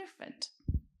could be different.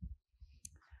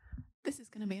 This is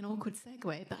going to be an awkward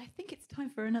segue, but I think it's time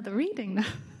for another reading now.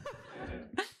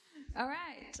 All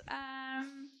right.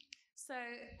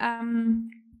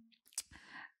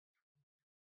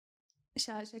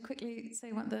 Shall I quickly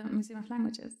say what the Museum of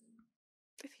Language is?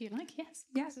 If you like, yes.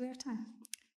 Yes, we have time.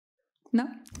 No?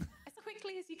 As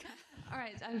quickly as you can. All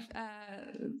right.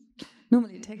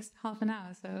 Normally it takes half an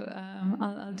hour, so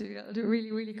I'll do it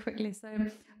really, really quickly. So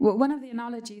one of the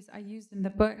analogies I used in the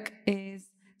book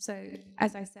is, so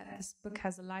as I said, this book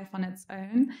has a life on its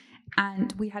own,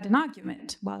 and we had an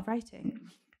argument while writing.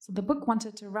 So the book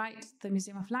wanted to write the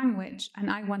Museum of Language, and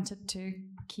I wanted to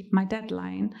keep my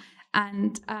deadline.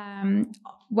 And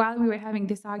while we were having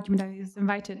this argument, I was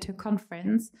invited to a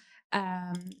conference,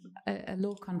 a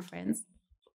law conference.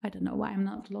 I don't know why I'm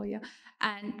not a lawyer.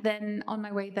 And then on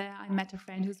my way there, I met a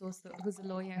friend who's a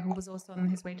lawyer, who was also on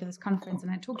his way to this conference.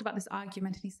 And I talked about this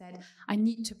argument, and he said, I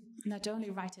need to not only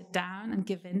write it down and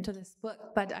give in to this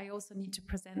book, but I also need to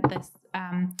present this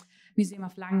Museum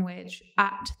of Language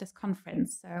at this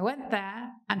conference. So I went there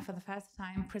and for the first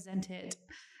time presented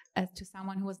to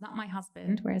someone who was not my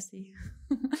husband. Where is he?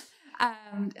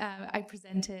 I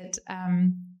presented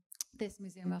this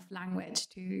Museum of Language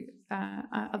to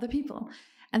other people.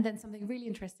 And then something really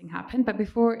interesting happened. But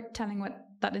before telling what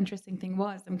that interesting thing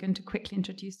was, I'm going to quickly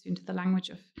introduce you into the language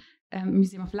of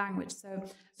Museum of Language. So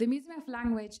the Museum of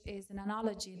Language is an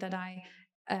analogy that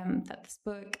that this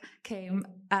book came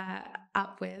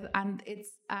up with, and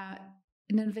it's an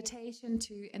invitation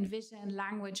to envision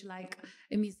language like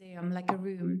a museum, like a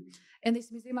room. In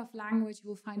this Museum of Language, you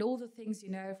will find all the things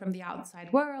you know from the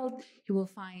outside world. You will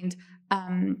find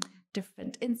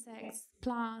different insects,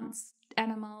 plants,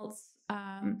 animals,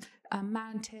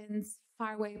 mountains,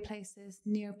 faraway places,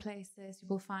 near places. You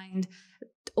will find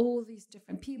all these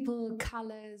different people,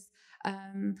 colors,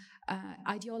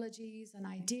 ideologies and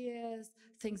ideas,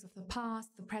 things of the past,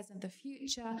 the present, the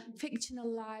future, fictional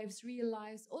lives, real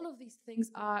lives. All of these things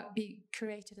are being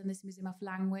created in this Museum of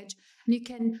Language. And you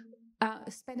can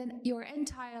spend your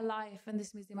entire life in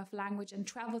this Museum of Language and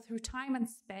travel through time and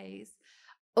space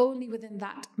only within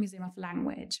that Museum of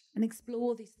Language and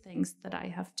explore these things that I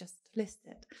have just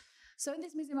listed. So in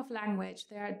this Museum of Language,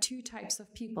 there are two types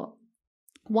of people.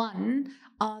 One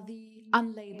are the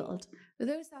unlabeled.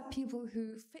 Those are people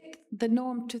who fit the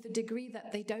norm to the degree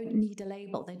that they don't need a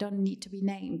label, they don't need to be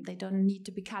named, they don't need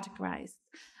to be categorized.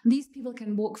 And these people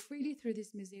can walk freely through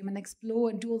this museum and explore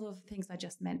and do all of the things I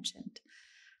just mentioned.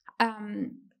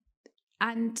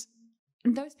 And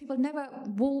And those people never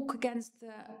walk against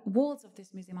the walls of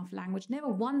this Museum of Language, never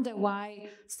wonder why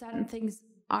certain things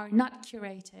are not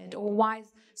curated, or why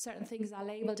certain things are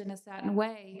labeled in a certain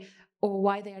way, or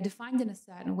why they are defined in a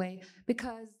certain way,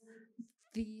 because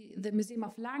the Museum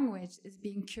of Language is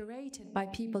being curated by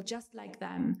people just like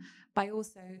them, by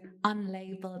also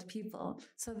unlabeled people.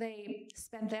 So they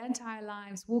spend their entire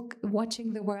lives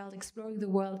watching the world, exploring the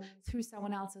world through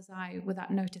someone else's eye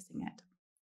without noticing it.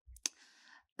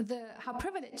 How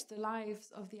privileged the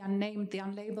lives of the unnamed, the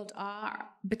unlabeled are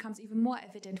becomes even more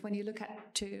evident when you look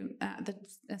at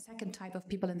the second type of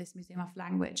people in this Museum of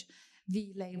Language,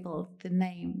 the labeled, the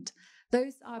named.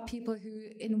 Those are people who,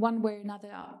 in one way or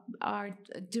another, are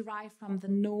derived from the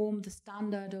norm, the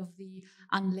standard of the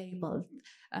unlabeled.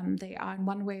 They are, in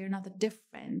one way or another,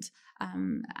 different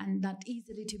and not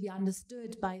easily to be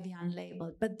understood by the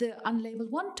unlabeled. But the unlabeled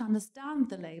want to understand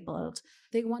the labeled.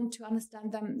 They want to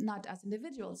understand them not as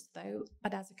individuals, though,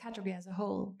 but as a category as a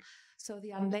whole. So the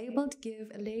unlabeled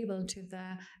give a label to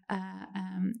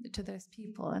those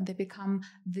people, and they become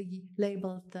the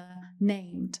labeled, the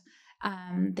named.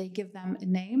 They give them a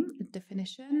name, a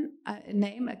definition, a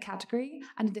name, a category,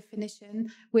 and a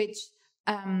definition, which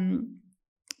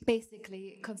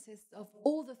basically consists of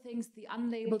all the things the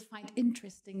unlabeled find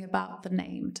interesting about the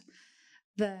named.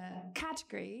 The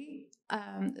category,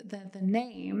 the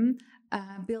name,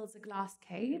 builds a glass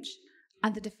cage,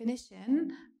 and the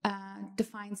definition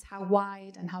defines how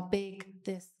wide and how big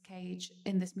this cage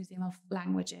in this Museum of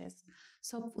Language is.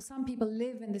 So some people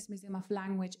live in this Museum of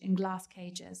Language in glass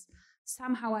cages.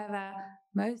 Some, however,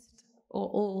 most or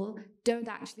all, don't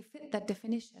actually fit that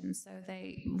definition. So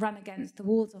they run against the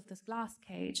walls of this glass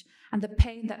cage, and the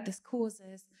pain that this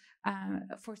causes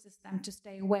forces them to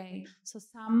stay away. So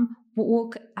some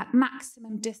walk at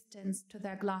maximum distance to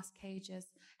their glass cages,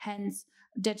 hence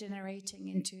degenerating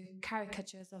into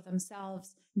caricatures of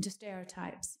themselves, into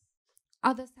stereotypes.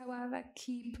 Others, however,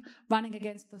 keep running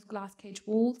against those glass cage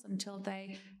walls until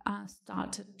they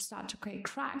start to create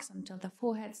cracks, until their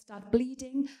foreheads start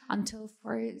bleeding, until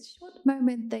for a short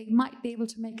moment they might be able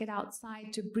to make it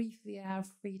outside to breathe the air of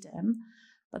freedom.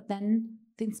 But then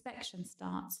the inspection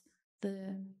starts.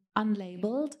 The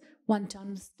unlabeled want to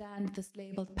understand this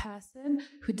labeled person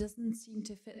who doesn't seem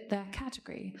to fit their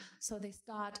category. So they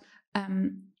start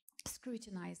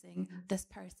scrutinizing this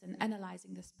person,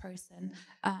 analyzing this person,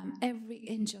 every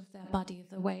inch of their body,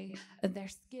 the way their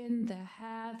skin, their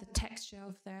hair, the texture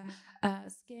of their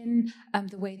skin,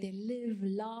 the way they live,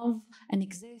 love, and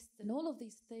exist, and all of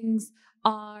these things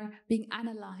are being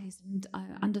analyzed and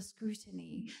under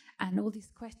scrutiny, and all these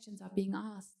questions are being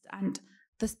asked. And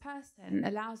this person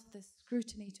allows this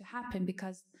scrutiny to happen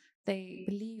because they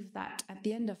believe that at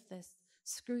the end of this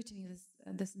scrutiny,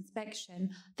 this inspection,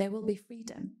 there will be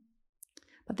freedom.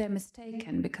 But they're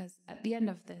mistaken, because at the end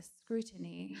of this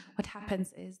scrutiny, what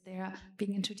happens is they're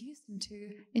being introduced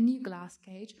into a new glass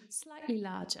cage, slightly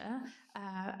larger,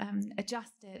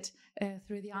 adjusted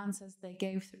through the answers they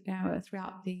gave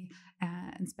throughout the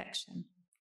inspection.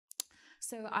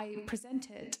 So I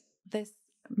presented this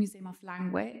Museum of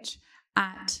Language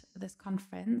at this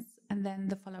conference, and then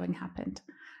the following happened.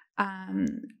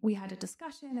 We had a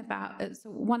discussion about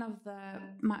so one of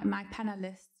my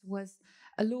panelists was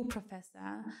a law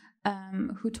professor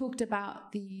who talked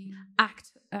about the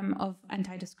act of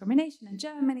anti-discrimination in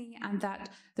Germany, and that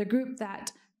the group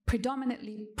that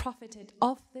predominantly profited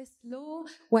off this law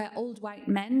were old white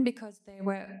men, because they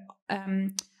were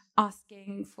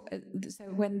asking for, so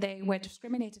when they were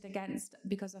discriminated against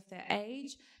because of their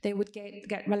age, they would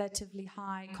get relatively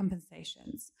high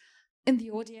compensations. In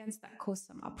the audience, that caused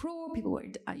some uproar. People were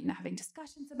having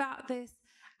discussions about this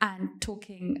and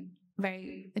talking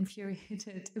very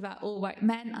infuriated about all white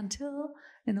men, until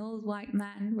an old white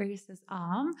man raised his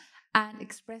arm and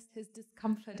expressed his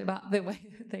discomfort about the way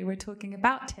they were talking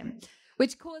about him,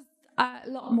 which caused a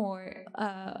lot more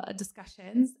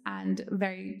discussions and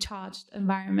very charged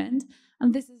environment.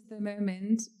 And this is the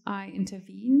moment I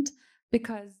intervened,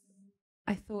 because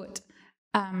I thought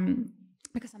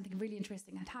because something really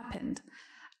interesting had happened,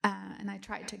 and I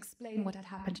tried to explain what had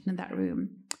happened in that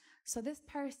room. So this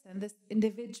person, this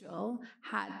individual,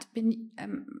 had been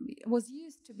was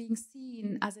used to being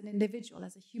seen as an individual,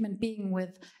 as a human being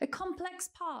with a complex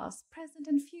past, present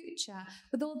and future,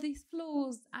 with all these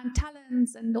flaws and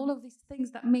talents and all of these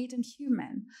things that made him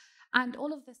human. And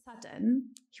all of a sudden,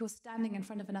 he was standing in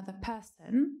front of another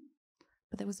person,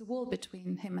 but there was a wall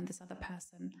between him and this other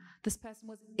person. This person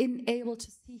was unable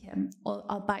to see him,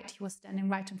 albeit he was standing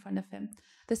right in front of him.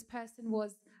 This person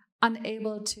was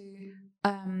unable to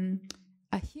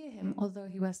hear him, although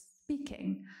he was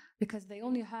speaking, because they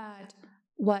only heard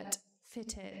what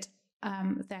fitted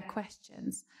their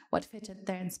questions, what fitted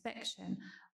their inspection.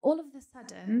 All of a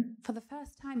sudden, for the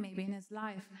first time maybe in his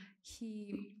life,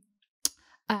 he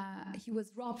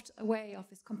was robbed away of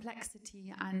his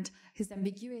complexity and his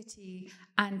ambiguity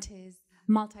and his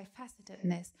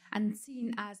multifacetedness and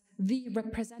seen as the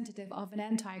representative of an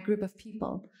entire group of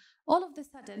people. All of a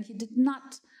sudden, he did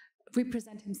not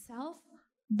represent himself,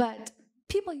 but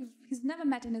people he's never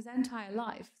met in his entire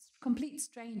life, complete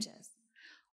strangers.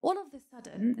 All of a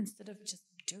sudden, instead of just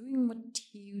doing what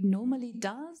he normally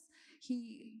does,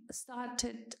 he had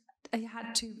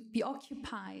to be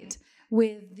occupied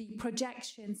with the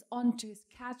projections onto his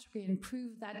category and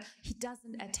prove that he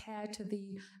doesn't adhere to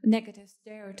the negative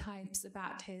stereotypes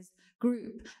about his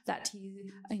group, that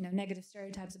he, negative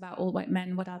stereotypes about all white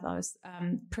men, what are those,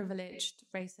 privileged,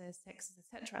 racist, sexist,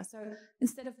 etc. So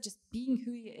instead of just being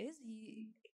who he is, he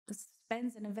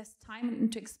spends and invests time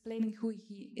into explaining who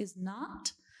he is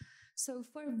not. So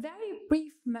for a very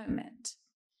brief moment,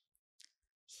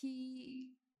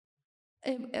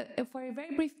 for a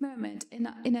very brief moment, in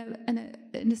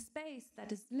a space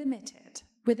that is limited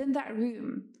within that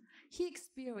room, he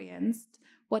experienced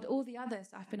what all the others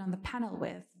I've been on the panel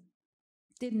with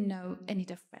didn't know any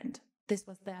different. This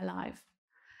was their life.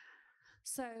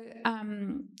 So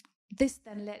this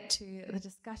then led to the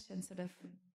discussion sort of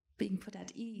being put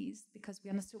at ease because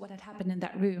we understood what had happened in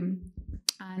that room.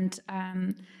 And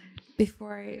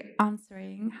before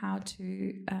answering how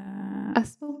to... A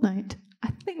small note. I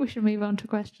think we should move on to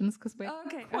questions because we're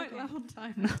quite low on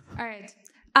time now. All right.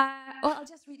 Well, I'll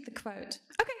just read the quote.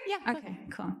 Okay, yeah. Okay,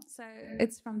 cool. So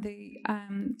it's from the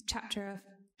chapter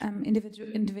of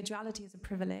individuality is a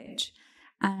privilege.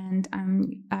 And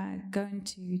I'm going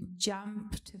to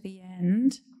jump to the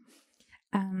end.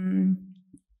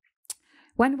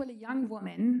 When will a young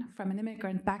woman from an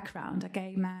immigrant background, a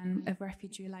gay man, a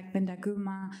refugee like Linda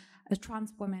Guma, a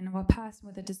trans woman, or a person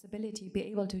with a disability be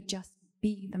able to just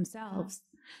be themselves?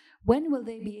 When will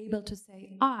they be able to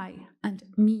say I and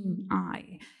mean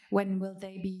I? When will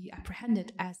they be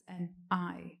apprehended as an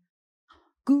I?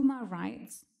 Guma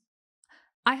writes,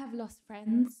 I have lost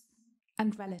friends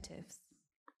and relatives.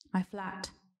 My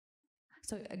flat.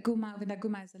 So Linda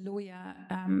Guma is a lawyer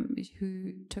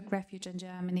who took refuge in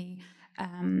Germany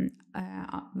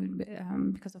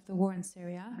because of the war in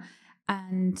Syria.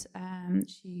 And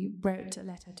she wrote a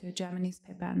letter to a German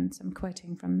newspaper, and I'm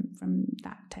quoting from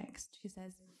that text. She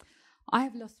says, I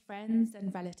have lost friends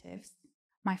and relatives,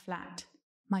 my flat,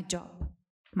 my job,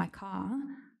 my car,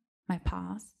 my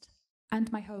past, and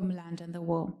my homeland in the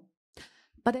war.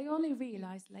 But I only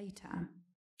realized later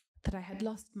that I had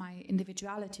lost my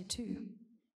individuality too.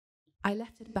 I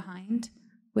left it behind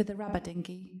with a rubber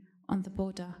dinghy on the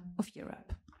border of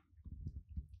Europe.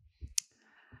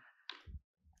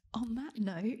 On that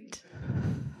note,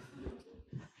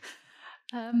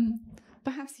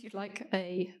 perhaps you'd like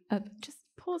just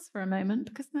pause for a moment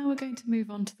because now we're going to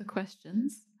move on to the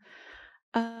questions.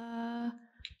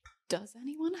 Does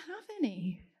anyone have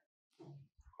any?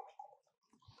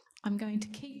 I'm going to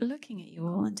keep looking at you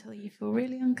all until you feel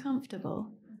really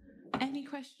uncomfortable. Any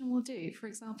question will do. For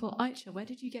example, Ayça, where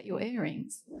did you get your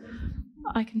earrings?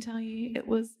 I can tell you it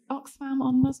was Oxfam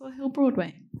on Muswell Hill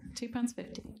Broadway,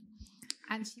 £2.50.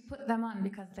 And she put them on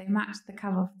because they matched the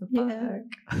cover of the book.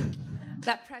 Yeah.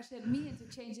 That pressured me into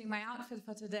changing my outfit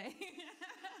for today.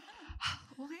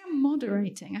 Well, I am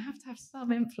moderating. I have to have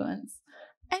some influence.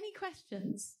 Any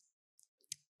questions?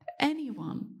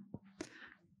 Anyone?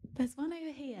 There's one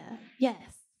over here. Yes.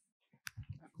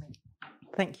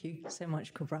 Thank you so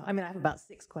much, Kübra. I mean, I have about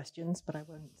 6 questions, but I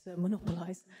won't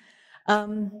monopolise.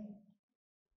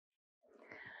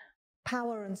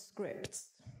 Power and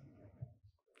scripts.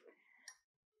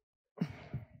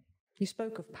 You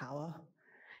spoke of power.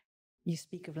 You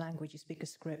speak of language. You speak of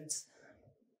scripts.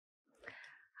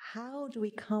 How do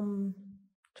we come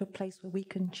to a place where we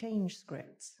can change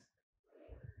scripts?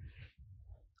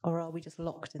 Or are we just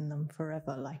locked in them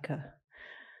forever, like a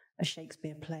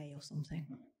Shakespeare play or something?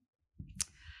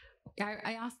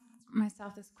 I asked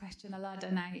myself this question a lot,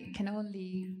 and I can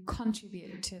only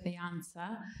contribute to the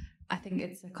answer. I think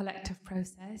it's a collective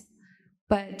process.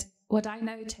 But what I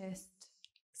noticed,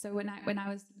 so when I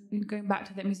was going back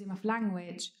to the Museum of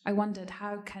Language, I wondered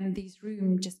how can these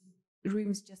rooms just be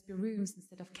rooms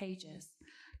instead of cages?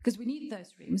 Because we need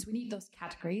those rooms, we need those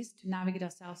categories to navigate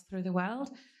ourselves through the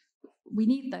world. We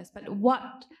need those, but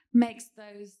what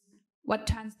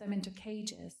turns them into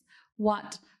cages?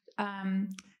 What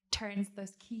turns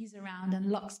those keys around and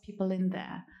locks people in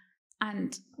there?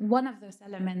 And one of those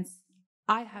elements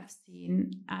I have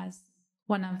seen as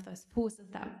one of those forces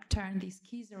that turn these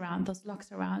keys around, those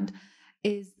locks around,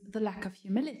 is the lack of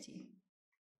humility.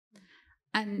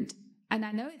 And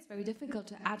I know it's very difficult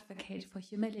to advocate for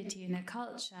humility in a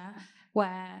culture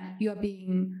where you're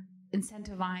being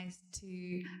incentivized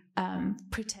to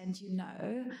pretend you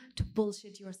know, to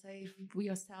bullshit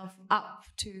yourself up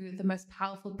to the most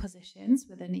powerful positions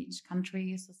within each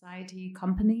country, society,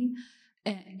 company.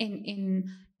 In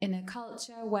a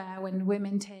culture where when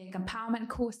women take empowerment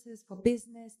courses for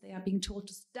business, they are being told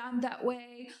to stand that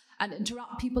way and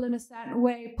interrupt people in a certain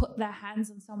way, put their hands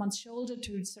on someone's shoulder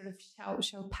to sort of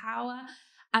show power,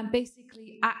 and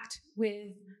basically act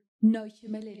with no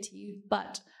humility,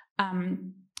 but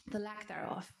the lack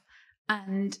thereof.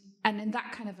 And in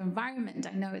that kind of environment,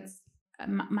 I know it's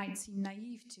might seem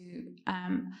naive to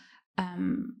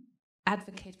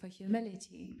advocate for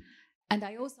humility. And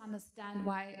I also understand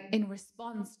why, in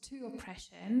response to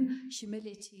oppression,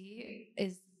 humility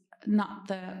is not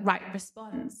the right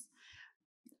response.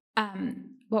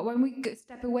 But when we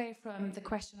step away from the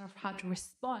question of how to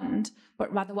respond,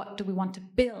 but rather what do we want to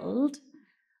build,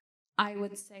 I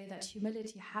would say that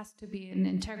humility has to be an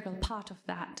integral part of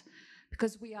that,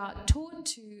 because we are taught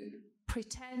to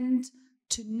pretend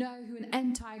to know who an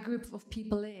entire group of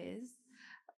people is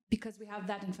because we have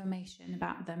that information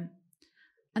about them.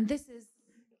 And this is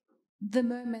the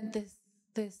moment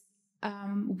this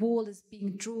wall is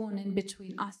being drawn in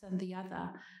between us and the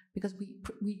other, because we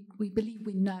believe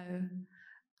we know,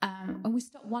 and we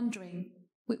stop wondering,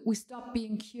 we stop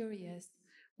being curious,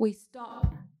 we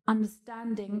stop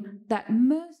understanding that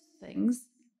most things,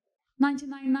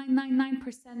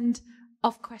 99.999%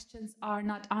 of questions are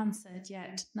not answered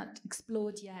yet, not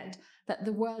explored yet, that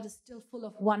the world is still full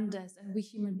of wonders and we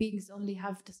human beings only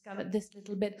have discovered this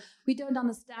little bit. We don't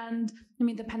understand, I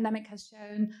mean, the pandemic has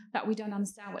shown that we don't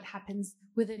understand what happens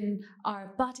within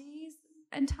our bodies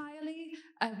entirely,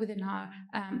 within our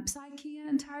psyche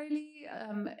entirely,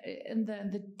 in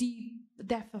the deep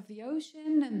depth of the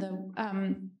ocean, and the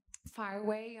far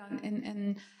away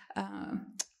in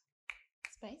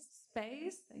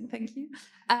space, thank you.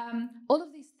 All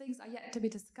of these things are yet to be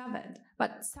discovered,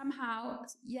 but somehow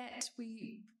yet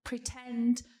we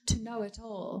pretend to know it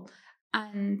all,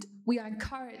 and we are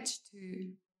encouraged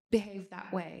to behave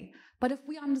that way. But if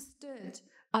we understood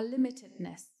our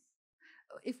limitedness,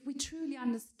 if we truly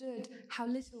understood how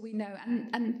little we know,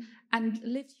 and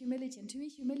lived humility, and to me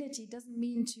humility doesn't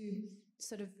mean to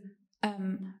sort of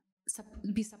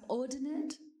be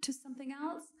subordinate to something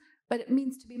else, but it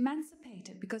means to be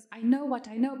emancipated, because I know what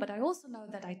I know, but I also know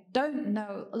that I don't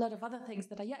know a lot of other things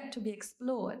that are yet to be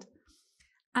explored.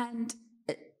 And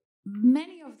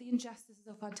many of the injustices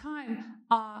of our time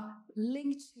are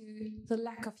linked to the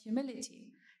lack of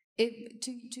humility.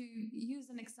 To use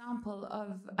an example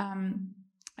of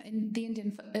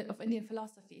Indian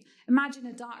philosophy, imagine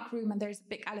a dark room and there's a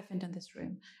big elephant in this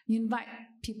room. You invite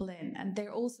people in and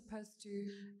they're all supposed to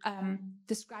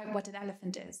describe what an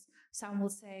elephant is. Some will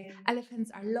say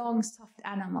elephants are long, soft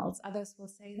animals. Others will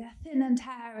say they're thin and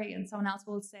hairy, and someone else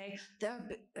will say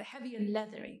they're heavy and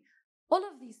leathery. All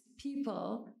of these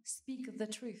people speak the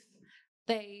truth.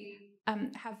 They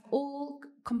have all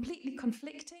completely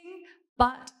conflicting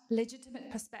but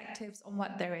legitimate perspectives on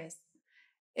what there is.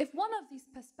 If one of these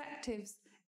perspectives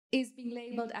is being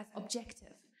labeled as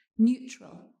objective,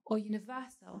 neutral, or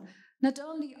universal, not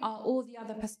only are all the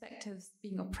other perspectives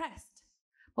being oppressed,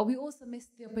 but we also miss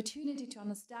the opportunity to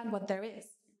understand what there is.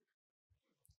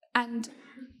 And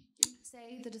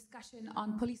say the discussion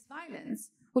on police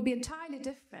violence would be entirely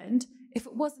different if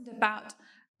it wasn't about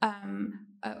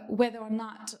whether or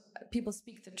not people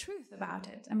speak the truth about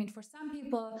it. I mean, for some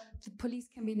people, the police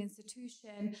can be an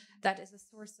institution that is a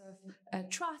source of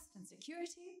trust and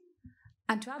security.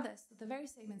 And to others, the very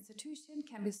same institution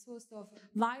can be a source of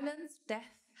violence,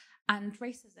 death, and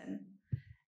racism.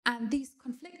 And these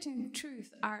conflicting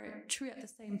truths are true at the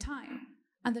same time.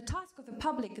 And the task of the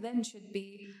public then should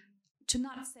be to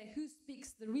not say who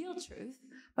speaks the real truth,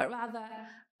 but rather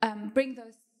bring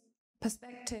those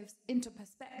perspectives into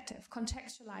perspective,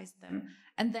 contextualize them,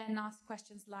 and then ask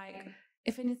questions like,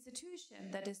 if an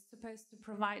institution that is supposed to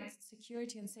provide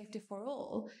security and safety for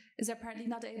all is apparently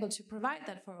not able to provide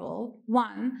that for all,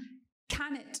 one,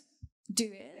 can it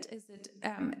do it?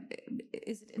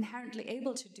 Is it inherently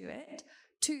able to do it?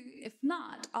 Two, if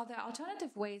not, are there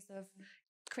alternative ways of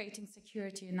creating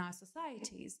security in our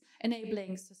societies,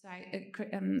 enabling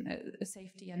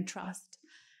safety and trust?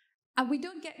 And we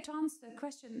don't get to answer the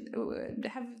question,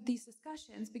 have these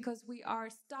discussions, because we are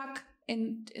stuck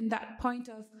in that point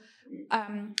of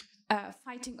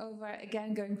fighting over,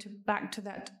 again, back to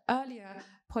that earlier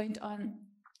point on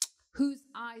whose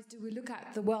eyes do we look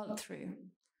at the world through.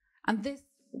 And this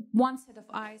one set of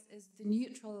eyes is the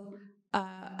neutral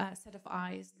set of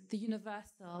eyes, the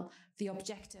universal, the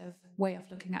objective way of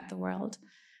looking at the world.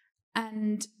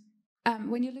 And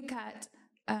when you look at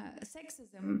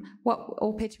sexism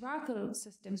or patriarchal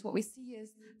systems, what we see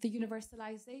is the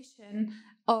universalization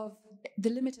of the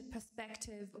limited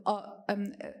perspective of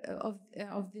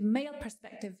the male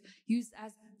perspective used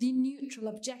as the neutral,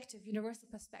 objective, universal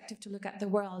perspective to look at the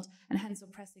world, and hence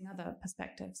oppressing other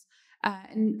perspectives.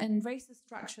 In racist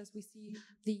structures, we see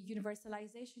the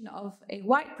universalization of a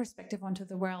white perspective onto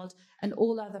the world and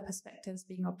all other perspectives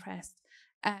being oppressed.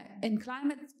 In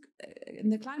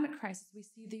the climate crisis, we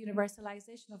see the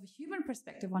universalization of a human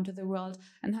perspective onto the world,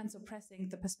 and hence oppressing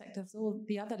the perspectives of all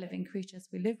the other living creatures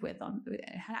we live with,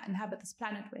 inhabit this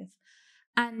planet with.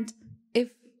 And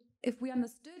if we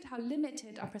understood how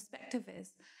limited our perspective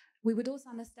is, we would also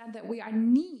understand that we are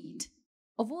in need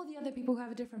of all the other people who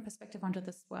have a different perspective onto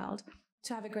this world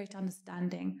to have a great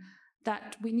understanding.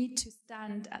 That we need to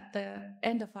stand at the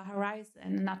end of our horizon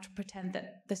and not to pretend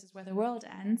that this is where the world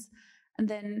ends, and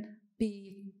then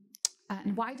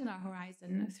and widen our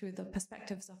horizon through the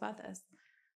perspectives of others.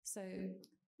 So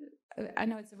I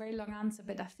know it's a very long answer,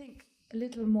 but I think a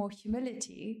little more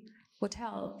humility would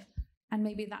help, and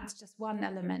maybe that's just one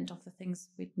element of the things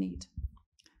we'd need.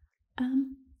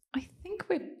 I think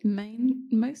we're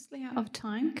mostly out of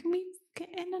time. Can we get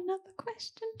in another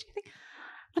question, do you think?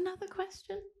 Another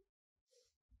question?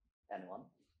 Anyone?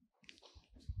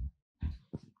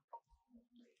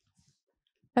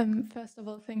 First of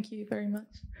all, thank you very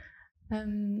much.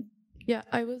 Yeah,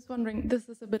 I was wondering, this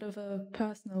is a bit of a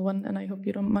personal one, and I hope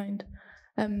you don't mind.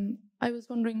 I was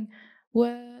wondering,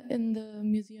 where in the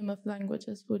Museum of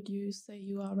Languages would you say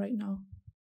you are right now?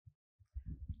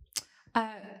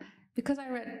 Because I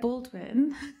read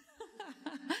Baldwin,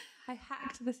 I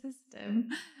hacked the system,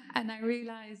 and I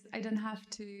realized I don't have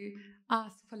to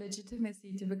ask for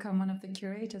legitimacy to become one of the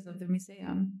curators of the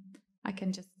museum. I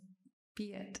can just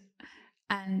be it.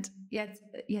 And yes,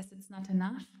 it's not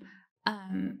enough,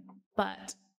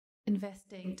 but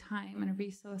investing time and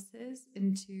resources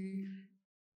into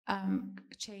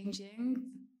changing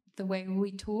the way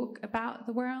we talk about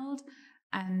the world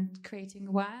and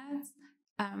creating words.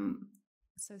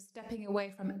 So stepping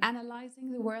away from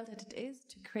analyzing the world as it is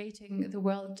to creating the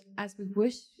world as we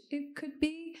wish it could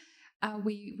be.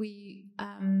 We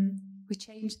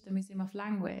changed the Museum of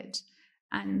Language,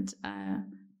 and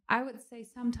I would say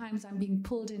sometimes I'm being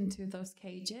pulled into those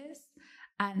cages,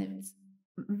 and it's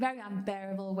very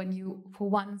unbearable when you, for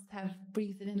once, have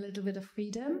breathed in a little bit of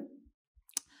freedom.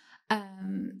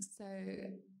 So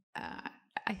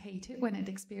I hate it when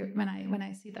when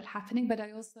I see that happening. But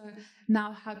I also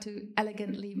know how to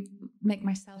elegantly make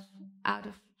myself out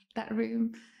of that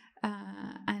room,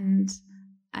 and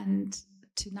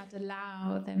to not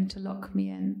allow them to lock me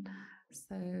in.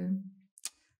 So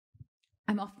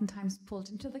I'm oftentimes pulled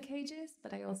into the cages,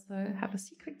 but I also have a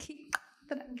secret key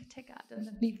that I can take out and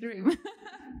then leave the room.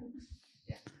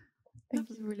 Yeah. That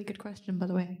was a really good question, by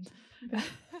the way.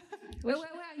 Where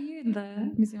are you in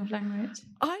the Museum of Language?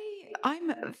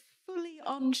 I'm fully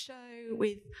on show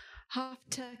with half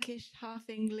Turkish, half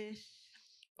English,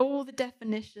 all the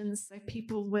definitions, so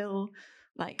people will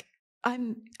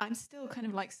I'm still kind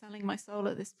of like selling my soul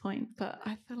at this point, but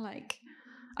I feel like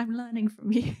I'm learning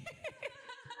from you.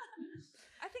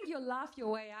 I think you'll laugh your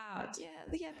way out.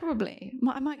 Yeah, probably.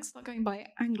 I might start going by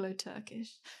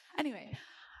Anglo-Turkish. Anyway,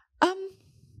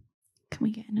 can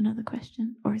we get in another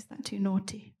question, or is that too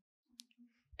naughty?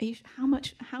 How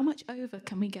much over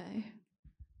can we go?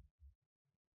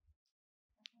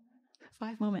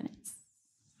 5 more minutes.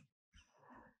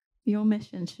 Your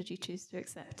mission, should you choose to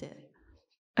accept it.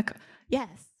 Okay. Yes.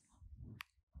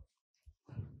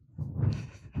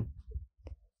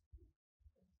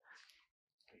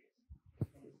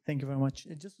 Thank you very much.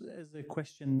 Just as a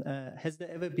question, has there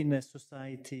ever been a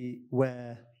society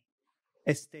where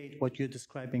a state, what you're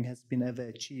describing, has been ever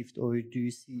achieved, or do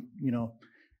you see,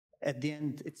 at the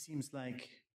end, it seems like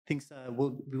things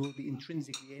will be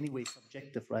intrinsically anyway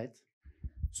subjective, right?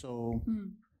 So,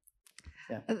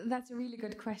 yeah. That's a really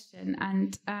good question.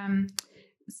 And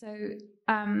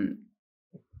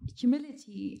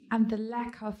humility and the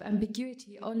lack of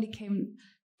ambiguity only came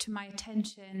to my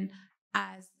attention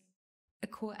as a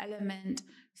core element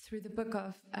through the book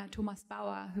of Thomas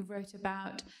Bauer, who wrote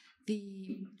about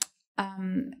the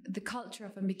culture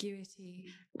of ambiguity.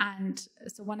 And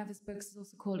so one of his books is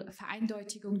also called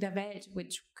Vereindeutigung der Welt,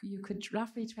 which you could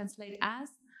roughly translate as...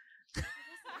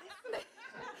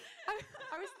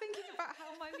 I was thinking about how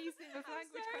my Museum of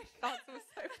Language question answer was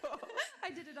so poor. I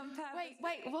did it on purpose.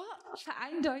 Wait, what?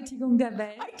 Vereindeutigung der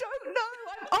Welt. I don't know.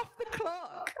 I'm off the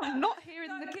clock. I'm not here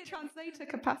in the translator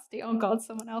capacity. Oh God,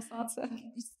 someone else answer.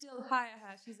 You still hire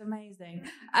her. She's amazing.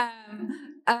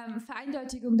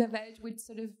 Vereindeutigung der Welt, which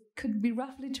sort of could be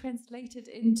roughly translated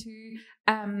into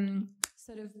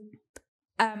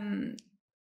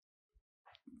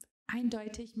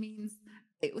eindeutig means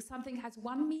something has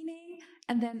one meaning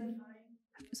and then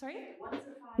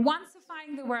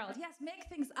oneifying the world. Yes, make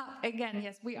things up again.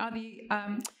 Yes, we are the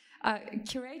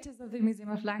curators of the Museum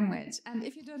of Language, and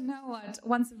if you don't know what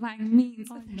oneifying means,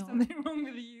 there's something wrong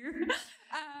with you.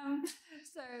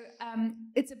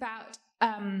 It's about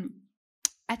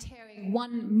adhering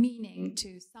one meaning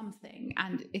to something,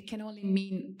 and it can only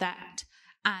mean that.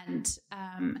 And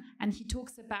he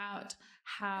talks about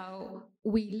how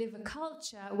we live a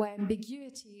culture where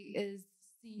ambiguity is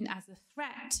seen as a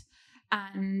threat,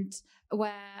 and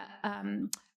where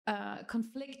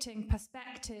conflicting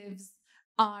perspectives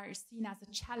are seen as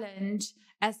a challenge,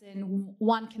 as in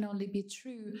one can only be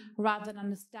true, rather than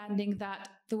understanding that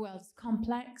the world is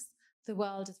complex, the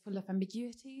world is full of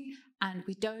ambiguity, and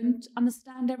we don't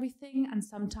understand everything, and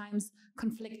sometimes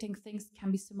conflicting things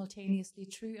can be simultaneously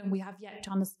true, and we have yet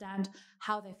to understand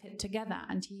how they fit together.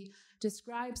 And he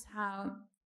describes how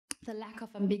the lack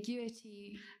of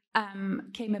ambiguity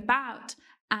came about,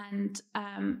 and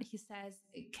he says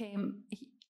it came.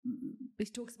 He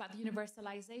talks about the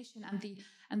universalization and the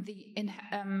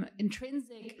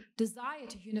intrinsic desire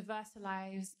to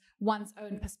universalize one's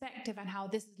own perspective, and how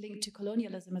this is linked to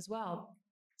colonialism as well.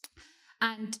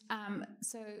 And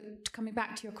so coming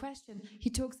back to your question,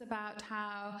 he talks about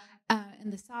how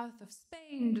in the south of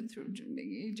Spain,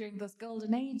 during those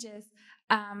golden ages,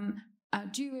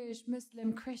 Jewish,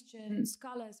 Muslim, Christian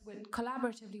scholars would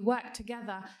collaboratively work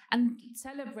together and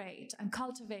celebrate and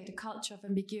cultivate a culture of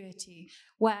ambiguity,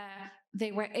 where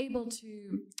they were able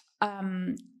to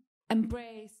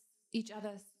embrace each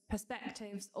other's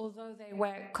perspectives, although they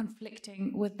were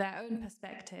conflicting with their own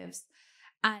perspectives,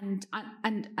 and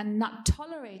not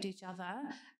tolerate each other,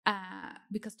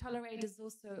 because tolerate is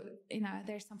also,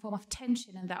 there's some form of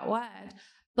tension in that word,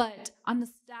 but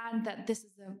understand that this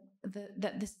is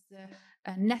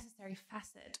a necessary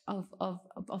facet of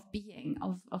being,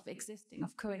 of existing,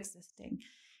 of coexisting.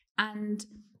 And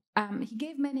he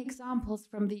gave many examples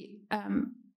from the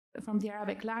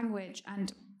Arabic language,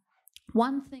 and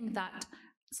one thing that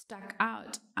stuck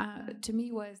out to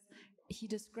me was he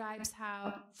describes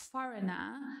how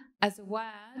foreigner as a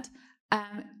word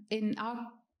in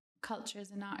our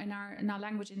cultures, in our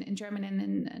language, in German and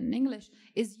in English,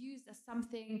 is used as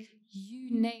something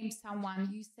you name someone,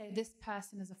 you say this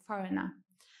person is a foreigner.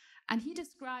 And he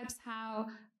describes how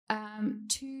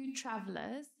two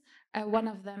travelers, one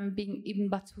of them being Ibn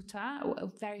Battuta, a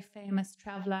very famous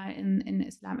traveler in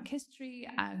Islamic history,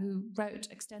 who wrote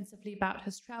extensively about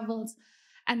his travels.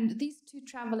 And these two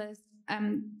travelers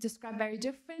describe very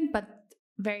different but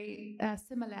very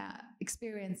similar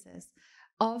experiences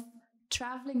of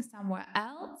traveling somewhere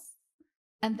else,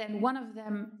 and then one of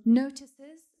them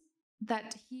notices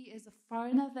that he is a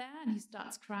foreigner there, and he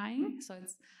starts crying. So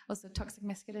it's also toxic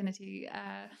masculinity,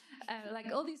 like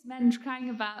all these men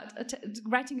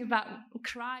writing about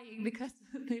crying because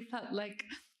they felt like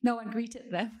no one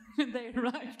greeted them when they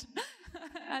arrived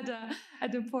at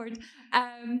a port.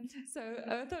 So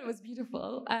I thought it was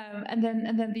beautiful. And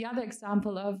then the other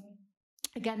example of,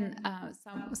 again,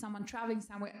 someone traveling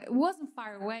somewhere. It wasn't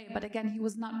far away, but again, he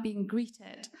was not being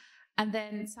greeted. And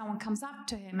then someone comes up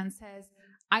to him and says,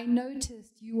 I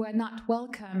noticed you were not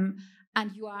welcome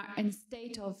and you are in a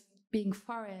state of being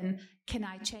foreign. Can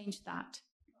I change that?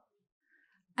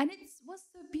 And it was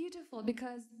so beautiful,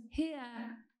 because here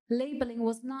labeling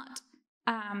was not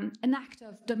an act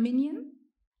of dominion,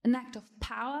 an act of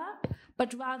power,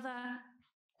 but rather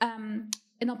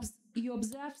you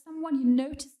observe someone, you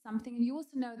notice something, and you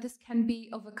also know this can be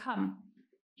overcome.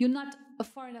 You're not a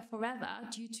foreigner forever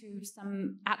due to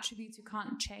some attributes you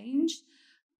can't change,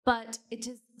 but it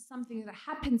is something that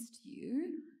happens to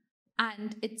you,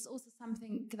 and it's also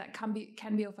something that can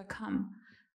be overcome.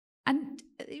 And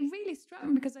it really struck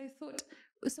me, because I thought,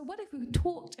 so what if we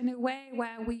talked in a way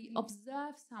where we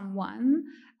observe someone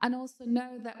and also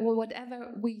know that, well,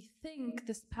 whatever we think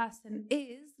this person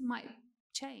is might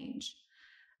change.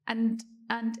 And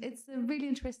it's a really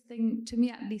interesting, to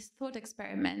me at least, thought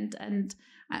experiment. And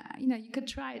you could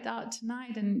try it out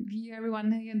tonight and view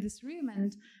everyone here in this room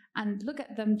and look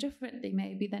at them differently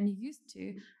maybe than you used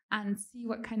to, and see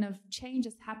what kind of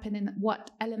changes happen in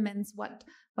what elements, what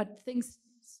things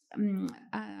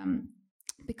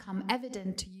become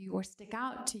evident to you or stick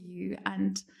out to you,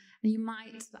 and and you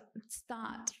might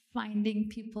start finding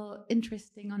people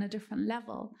interesting on a different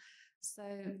level. So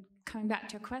coming back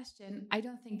to your question, I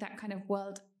don't think that kind of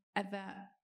world ever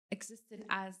existed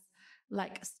as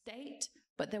like a state,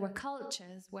 but there were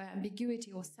cultures where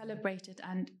ambiguity was celebrated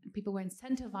and people were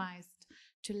incentivized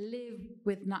to live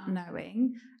with not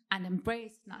knowing and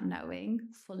embrace not knowing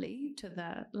fully to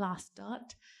the last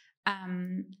dot.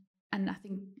 And I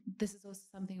think this is also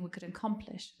something we could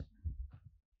accomplish.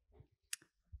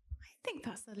 I think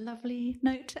that's a lovely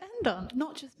note to end on,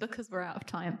 not just because we're out of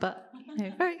time, but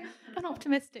very an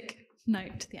optimistic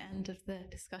note to the end of the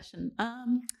discussion.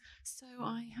 So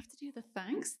I have to do the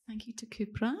thanks. Thank you to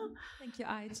Kübra. Thank you,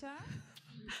 Ayça,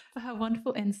 for her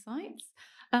wonderful insights.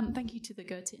 Thank you to the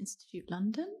Goethe-Institut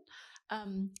London,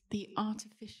 the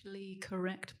Artificially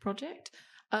Correct Project.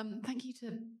 Thank you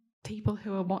to people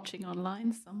who are watching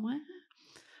online somewhere,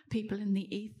 people in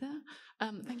the ether.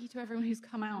 Thank you to everyone who's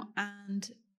come out and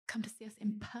come to see us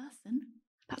in person.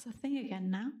 That's a thing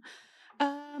again now.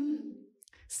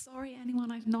 Sorry,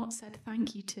 anyone I've not said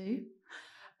thank you to.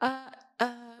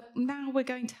 Now we're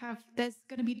going to have, there's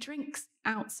going to be drinks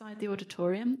outside the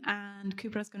auditorium, and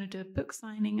Kübra's going to do a book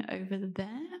signing over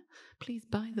there. Please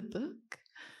buy the book.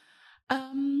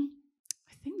 I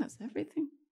think that's everything.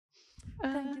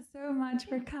 Thank you so much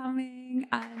for coming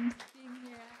and being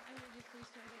here.